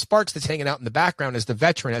still have Sparks that's hanging out in the background as the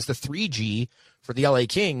veteran, as the 3G for the LA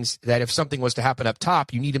Kings, that if something was to happen up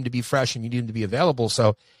top, you need him to be fresh and you need him to be available.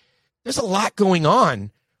 So there's a lot going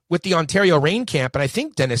on with the Ontario Reign camp. And I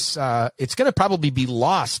think, Dennis, it's going to probably be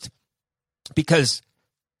lost, because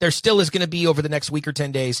there still is going to be, over the next week or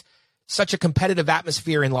 10 days, such a competitive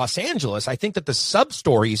atmosphere in Los Angeles. I think that the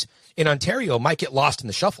sub-stories in Ontario might get lost in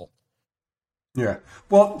the shuffle. Yeah.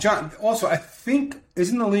 Well, John, also, I think,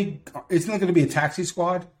 isn't there going to be a taxi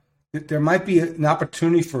squad? There might be an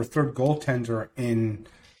opportunity for a third goaltender in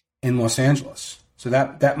Los Angeles. So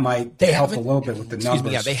that might help a little bit with the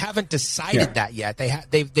numbers. Yeah, they haven't decided that yet.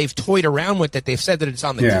 They've toyed around with it. They've said that it's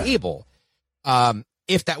on the table.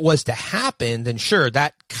 If that was to happen, then sure,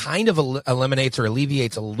 that kind of eliminates or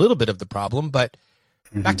alleviates a little bit of the problem. But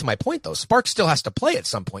back to my point, though, Sparks still has to play at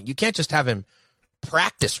some point. You can't just have him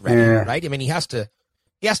practice ready, right? I mean, he has to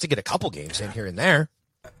get a couple games in here and there.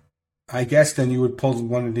 I guess then you would pull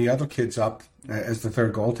one of the other kids up as the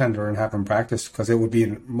third goaltender and have him practice, because it would be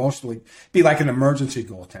be like an emergency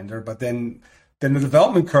goaltender. But then the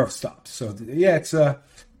development curve stops. So yeah, it's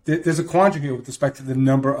there's a quandary here with respect to the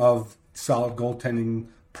number of solid goaltending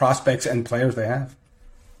prospects and players they have.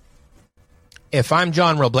 If I'm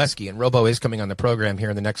John Robleski, and Robo is coming on the program here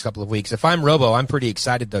in the next couple of weeks, if I'm Robo, I'm pretty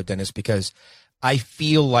excited though, Dennis, because I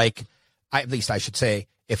feel like, at least I should say,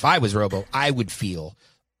 if I was Robo, I would feel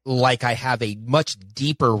like I have a much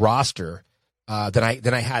deeper roster than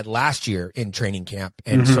I had last year in training camp.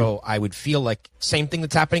 And so I would feel like same thing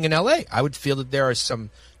that's happening in LA. I would feel that there are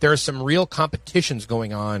some real competitions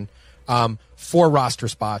going on for roster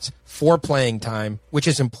spots, for playing time, which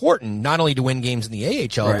is important not only to win games in the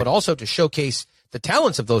AHL, but also to showcase the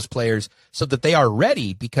talents of those players so that they are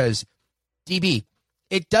ready. Because, DB,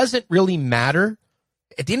 it doesn't really matter.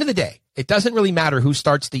 At the end of the day, it doesn't really matter who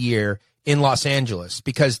starts the year in Los Angeles,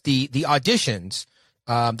 because the auditions,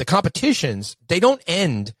 the competitions, they don't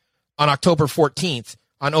end on October 14th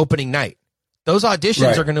on opening night. Those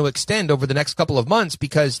auditions are going to extend over the next couple of months,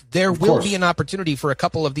 because there will be an opportunity for a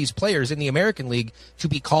couple of these players in the American League to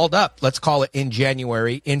be called up. Let's call it in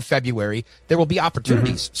January, in February. There will be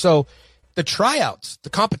opportunities. So the tryouts, the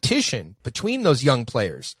competition between those young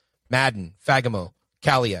players, Madden, Fagemo,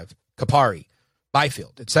 Kaliev, Kapari,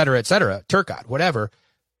 Byfield, et cetera, Turcotte, whatever,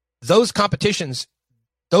 those competitions,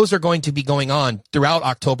 those are going to be going on throughout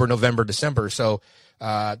October, November, December. So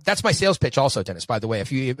that's my sales pitch also, Dennis, by the way.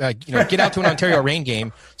 If you get out to an Ontario Reign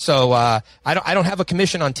game. So I don't have a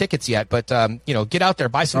commission on tickets yet, but get out there,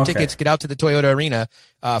 buy some tickets, get out to the Toyota Arena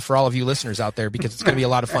for all of you listeners out there, because it's going to be a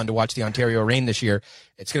lot of fun to watch the Ontario Reign this year.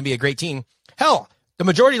 It's going to be a great team. Hell, the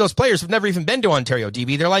majority of those players have never even been to Ontario,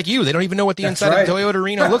 DB. They're like you. They don't even know what the inside of the Toyota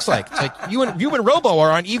Arena looks like. It's like you and Robo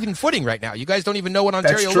are on even footing right now. You guys don't even know what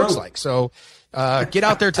Ontario looks like. So get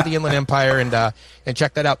out there to the Inland Empire and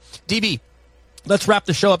check that out. DB, let's wrap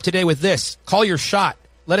the show up today with this. Call your shot.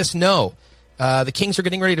 Let us know. The Kings are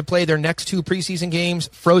getting ready to play their next 2 preseason games.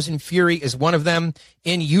 Frozen Fury is one of them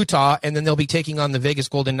in Utah, and then they'll be taking on the Vegas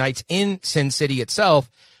Golden Knights in Sin City itself.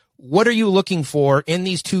 What are you looking for in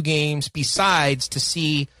these 2 games besides to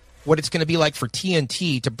see what it's going to be like for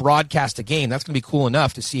TNT to broadcast a game? That's going to be cool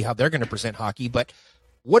enough to see how they're going to present hockey. But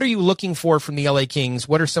what are you looking for from the LA Kings?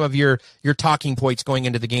 What are some of your talking points going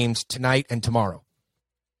into the games tonight and tomorrow?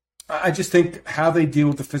 I just think how they deal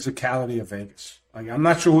with the physicality of Vegas. I'm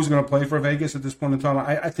not sure who's going to play for Vegas at this point in time.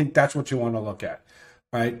 I think that's what you want to look at,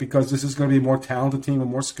 right? Because this is going to be a more talented team, a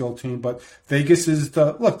more skilled team. But Vegas is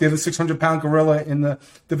they're the 600-pound gorilla in the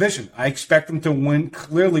division. I expect them to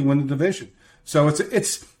clearly win the division. So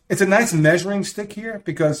it's a nice measuring stick here,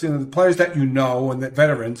 because the players that and the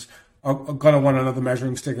veterans are going to want another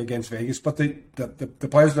measuring stick against Vegas. But the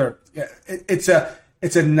players that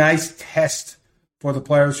it's a nice test for the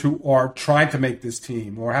players who are trying to make this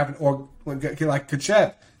team or like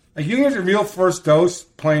Kachev. Like, you get your real first dose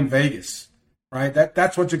playing Vegas, right?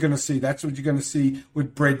 That's what you're going to see. That's what you're going to see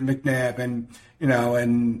with Braden McNabb and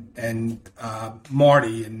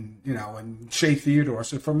Marty and Shea Theodore.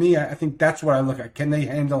 So for me, I think that's what I look at. Can they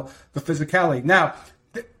handle the physicality? Now,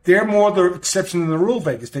 they're more the exception than the rule,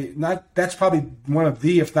 Vegas. That's probably one of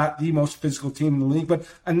if not the most physical team in the league. But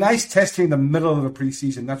a nice testing in the middle of the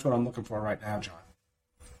preseason. That's what I'm looking for right now, John.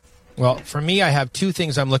 Well, for me, I have 2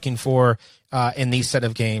 things I'm looking for in these set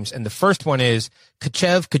of games. And the first one is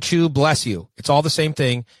Kachev, bless you. It's all the same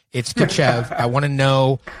thing. It's Kachev. I want to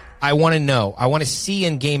know. I want to see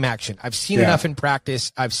in game action. I've seen enough in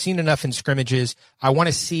practice. I've seen enough in scrimmages. I want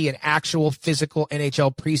to see an actual physical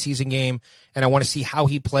NHL preseason game, and I want to see how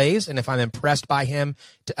he plays. And if I'm impressed by him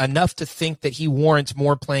enough to think that he warrants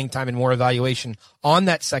more playing time and more evaluation on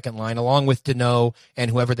that second line, along with Deneau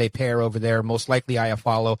and whoever they pair over there, most likely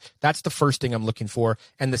Iafallo. That's the first thing I'm looking for.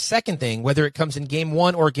 And the second thing, whether it comes in game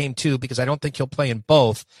 1 or game 2, because I don't think he'll play in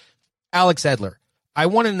both, Alex Edler. I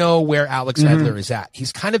want to know where Alex Edler is at.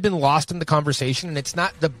 He's kind of been lost in the conversation, and it's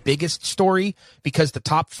not the biggest story because the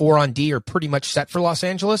top 4 on D are pretty much set for Los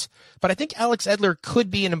Angeles. But I think Alex Edler could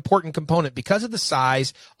be an important component because of the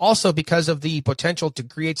size, also because of the potential to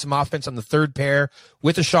create some offense on the third pair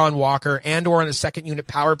with a Sean Walker and or on a second unit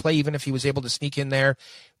power play, even if he was able to sneak in there.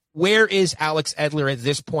 Where is Alex Edler at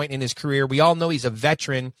this point in his career? We all know he's a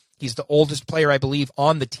veteran. He's the oldest player, I believe,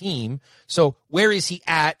 on the team. So where is he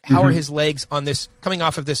at? How are his legs on this, coming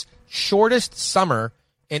off of this shortest summer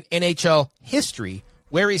in NHL history?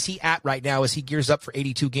 Where is he at right now as he gears up for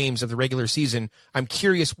 82 games of the regular season? I'm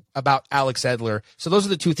curious about Alex Edler. So those are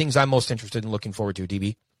the 2 things I'm most interested in looking forward to,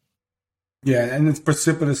 DB. Yeah, and it's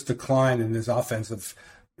precipitous decline in his offensive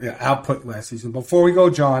output last season. Before we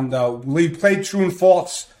go, John, we played True and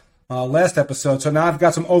False last episode, so now I've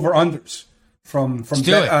got some over-unders from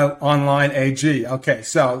Online AG. Okay,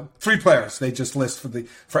 so 3 players they just list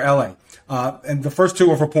for LA, and the first 2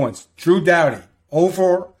 are for points. Drew Doughty,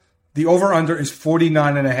 the over-under is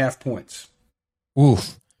 49.5 points.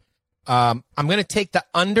 Oof. I'm going to take the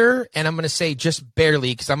under, and I'm going to say just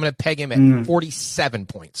barely, because I'm going to peg him at 47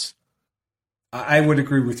 points. I would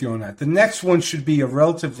agree with you on that. The next one should be a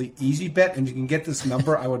relatively easy bet, and you can get this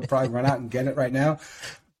number. I would probably run out and get it right now.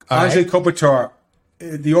 Andrei Kopitar,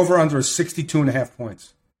 the over-under is 62.5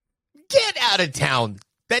 points. Get out of town.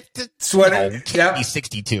 That can't be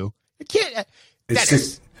 62. It can't.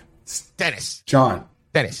 Dennis. John.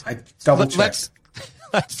 Dennis. I double-checked.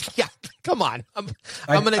 Yeah, come on. I'm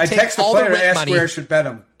going to take all the rent money. Where I should bet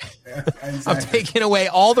him. Exactly. I'm taking away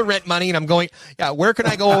all the rent money, and I'm going, where can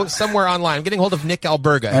I go somewhere online? I'm getting hold of Nick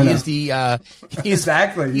Alberga.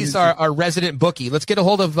 He's our resident bookie. Let's get a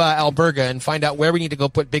hold of Alberga and find out where we need to go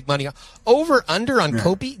put big money. Over, under on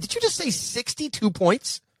Kopi. Did you just say 62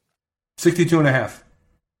 points?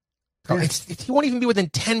 62.5. He won't even be within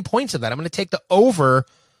 10 points of that. I'm going to take the over.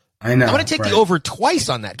 I know. I'm going to take the over twice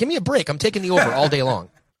on that. Give me a break. I'm taking the over all day long.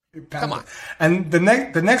 Come on. And the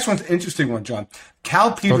next one's an interesting one, John.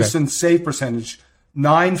 Cal Peterson's save percentage,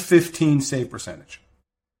 915 save percentage.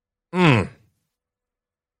 That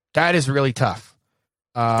is really tough.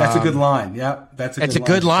 That's a good line. Yeah, that's a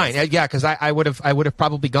good line. Yeah, because I would have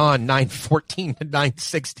probably gone 914 to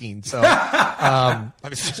 916. So I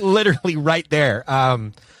was literally right there. Yeah,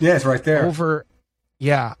 it's right there. Over.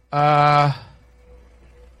 Yeah. I'll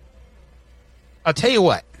tell you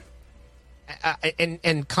what.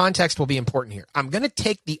 And context will be important here. I'm going to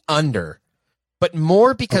take the under, but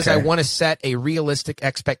more because I want to set a realistic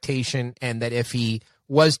expectation, and that if he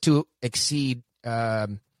was to exceed,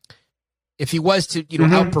 if he was to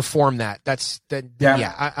outperform that,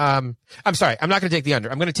 I'm sorry, I'm not going to take the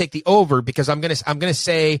under. I'm going to take the over because I'm going to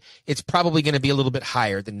say it's probably going to be a little bit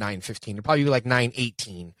higher than 915. It'll probably be like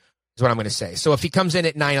 918 is what I'm going to say. So if he comes in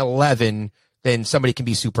at 911, then somebody can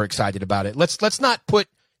be super excited about it. Let's not put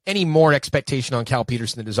any more expectation on Cal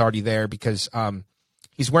Peterson that is already there, because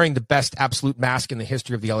he's wearing the best absolute mask in the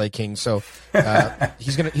history of the LA Kings. So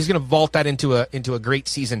he's gonna vault that into a great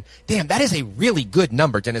season. Damn, that is a really good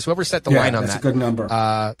number, Dennis. Whoever set the line on that's that, a good number.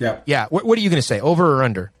 Yeah. What are you gonna say? Over or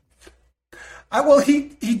under? Well, he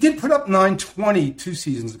did put up 920 2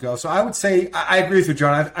 seasons ago, so I would say I agree with you,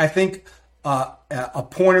 John. I think a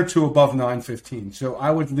point or two above 915. So I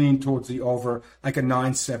would lean towards the over, like a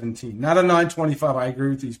 917. Not a 925. I agree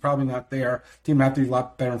with you. He's probably not there. Team have to be a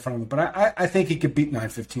lot better in front of him. But I think he could beat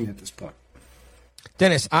 915 at this point.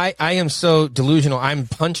 Dennis, I am so delusional. I'm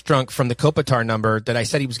punch drunk from the Kopitar number that I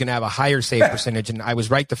said he was going to have a higher save percentage, and I was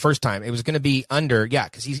right the first time. It was going to be under,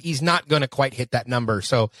 because he's not going to quite hit that number.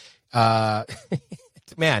 So,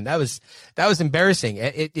 man, that was embarrassing.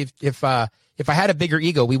 If I had a bigger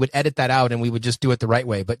ego, we would edit that out and we would just do it the right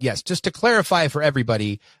way. But yes, just to clarify for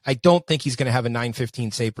everybody, I don't think he's going to have a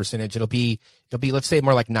 915 save percentage. It'll be let's say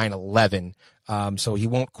more like 911. So he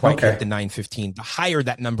won't quite hit the 915. The higher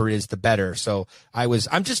that number is, the better. So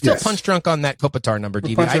I'm just still punch drunk on that Kopitar number,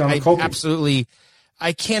 DB. I absolutely,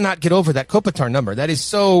 I cannot get over that Kopitar number. That is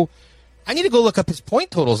so. I need to go look up his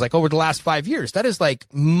point totals like over the last 5 years. That is like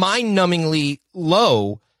mind-numbingly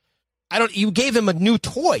low. You gave him a new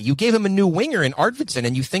toy. You gave him a new winger in Arvidsson,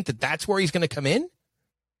 and you think that that's where he's going to come in?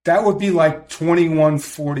 That would be like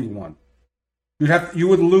 21-41. You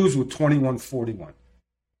would lose with 21-41.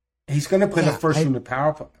 He's going to play the first from the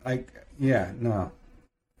power play. No.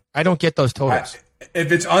 I don't get those totals.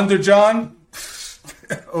 If it's under, John,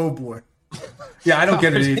 oh boy. Yeah, I don't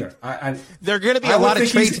get it either. There are going to be a lot of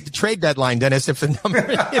trades at the trade deadline, Dennis, if he can't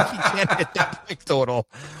hit that point total.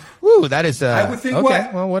 Woo, that is I would think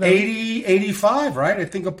 80, 85, right? I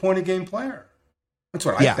think a point a game player. That's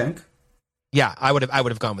what I think. Yeah, I would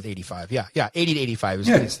have gone with 85. Yeah, 80 to 85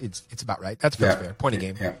 is it's about right. That's fair. Point a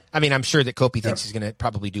game. Yeah. I mean, I'm sure that Kopi thinks he's going to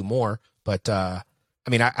probably do more, but I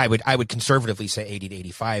mean, I would conservatively say 80 to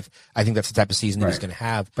 85. I think that's the type of season that he's going to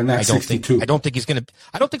have. But not 62. I don't think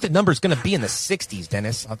the number is going to be in the 60s,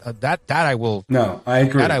 Dennis. That I will. No, I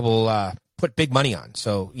agree. That I will put big money on.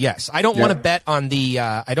 So yes, I don't want to bet on the.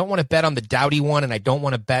 I don't want to bet on the Doughty one, and I don't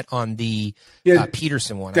want to bet on the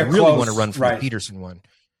Peterson one. I really want to run for the Peterson one.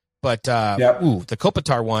 But the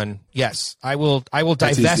Kopitar one, yes, I will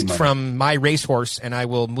divest from my racehorse, and I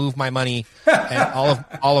will move my money and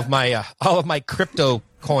all of my crypto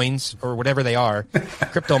coins or whatever they are,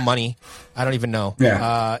 crypto money, I don't even know,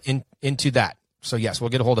 into that. So yes,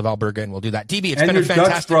 we'll get a hold of Alberga and we'll do that. DB, it's been a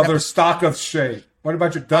fantastic Dutch brothers stock of shade. What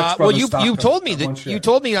about your Dutch brothers? Well, you told me that you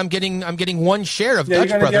told me I'm getting one share of Dutch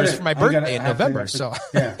brothers for my birthday in November. So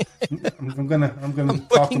I'm gonna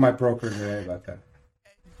talk to my broker today about that.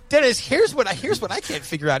 Dennis, here's what I can't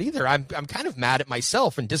figure out either. I'm kind of mad at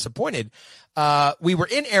myself and disappointed. We were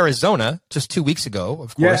in Arizona just 2 weeks ago,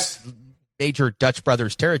 of course, major Dutch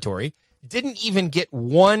Brothers territory. Didn't even get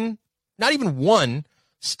not even one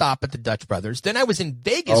stop at the Dutch Brothers. Then I was in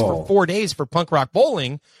Vegas for 4 days for Punk Rock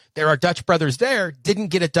Bowling. There are Dutch Brothers there. Didn't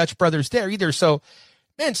get a Dutch Brothers there either. So,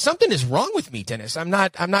 man, something is wrong with me, Dennis. I'm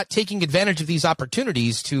not taking advantage of these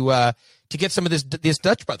opportunities to get some of this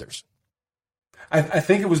Dutch Brothers. I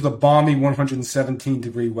think it was the balmy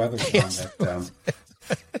 117-degree weather. Yes.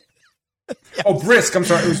 Brisk. I'm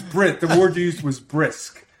sorry. It was brisk. The word used was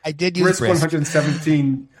brisk. I did use brisk.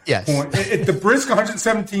 117. Yes. The brisk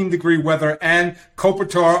 117-degree weather and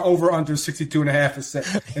Kopitar over under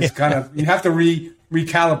 62.5 is kind of, you have to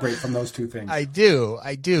recalibrate from those two things. I do.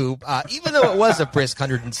 Even though it was a brisk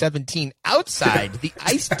 117 outside, the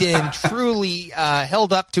ice den truly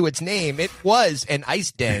held up to its name. It was an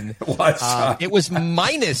ice den. It was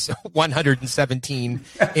minus 117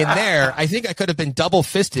 in there. I think I could have been double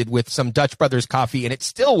fisted with some Dutch Brothers coffee, and it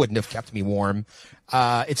still wouldn't have kept me warm.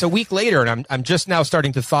 It's a week later, and I'm just now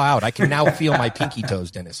starting to thaw out. I can now feel my pinky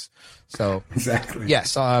toes, Dennis. So Exactly.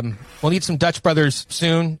 yes, we'll need some Dutch Brothers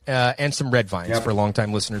soon, and some Red Vines Yep. for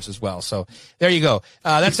longtime listeners as well. So there you go.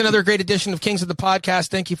 That's another great edition of Kings of the Podcast.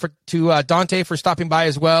 Thank you to Dante for stopping by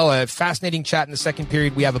as well. A fascinating chat in the second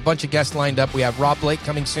period. We have a bunch of guests lined up. We have Rob Blake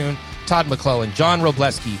coming soon, Todd McClellan, John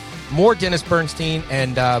Robleski, more Dennis Bernstein,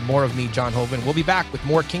 and more of me, John Hovind. We'll be back with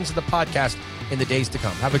more Kings of the Podcast in the days to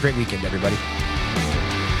come. Have a great weekend, everybody.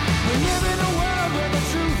 We live in a world where the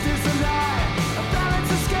truth is a lie. A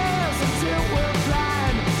balance of scales until we're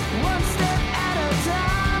blind. One step at a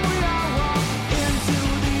time, we all walk into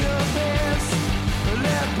the abyss,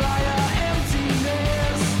 led by our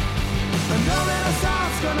emptiness. And no little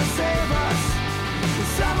song's gonna save us. The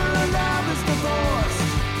summer of love is divorced.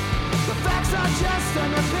 The facts are just on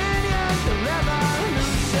the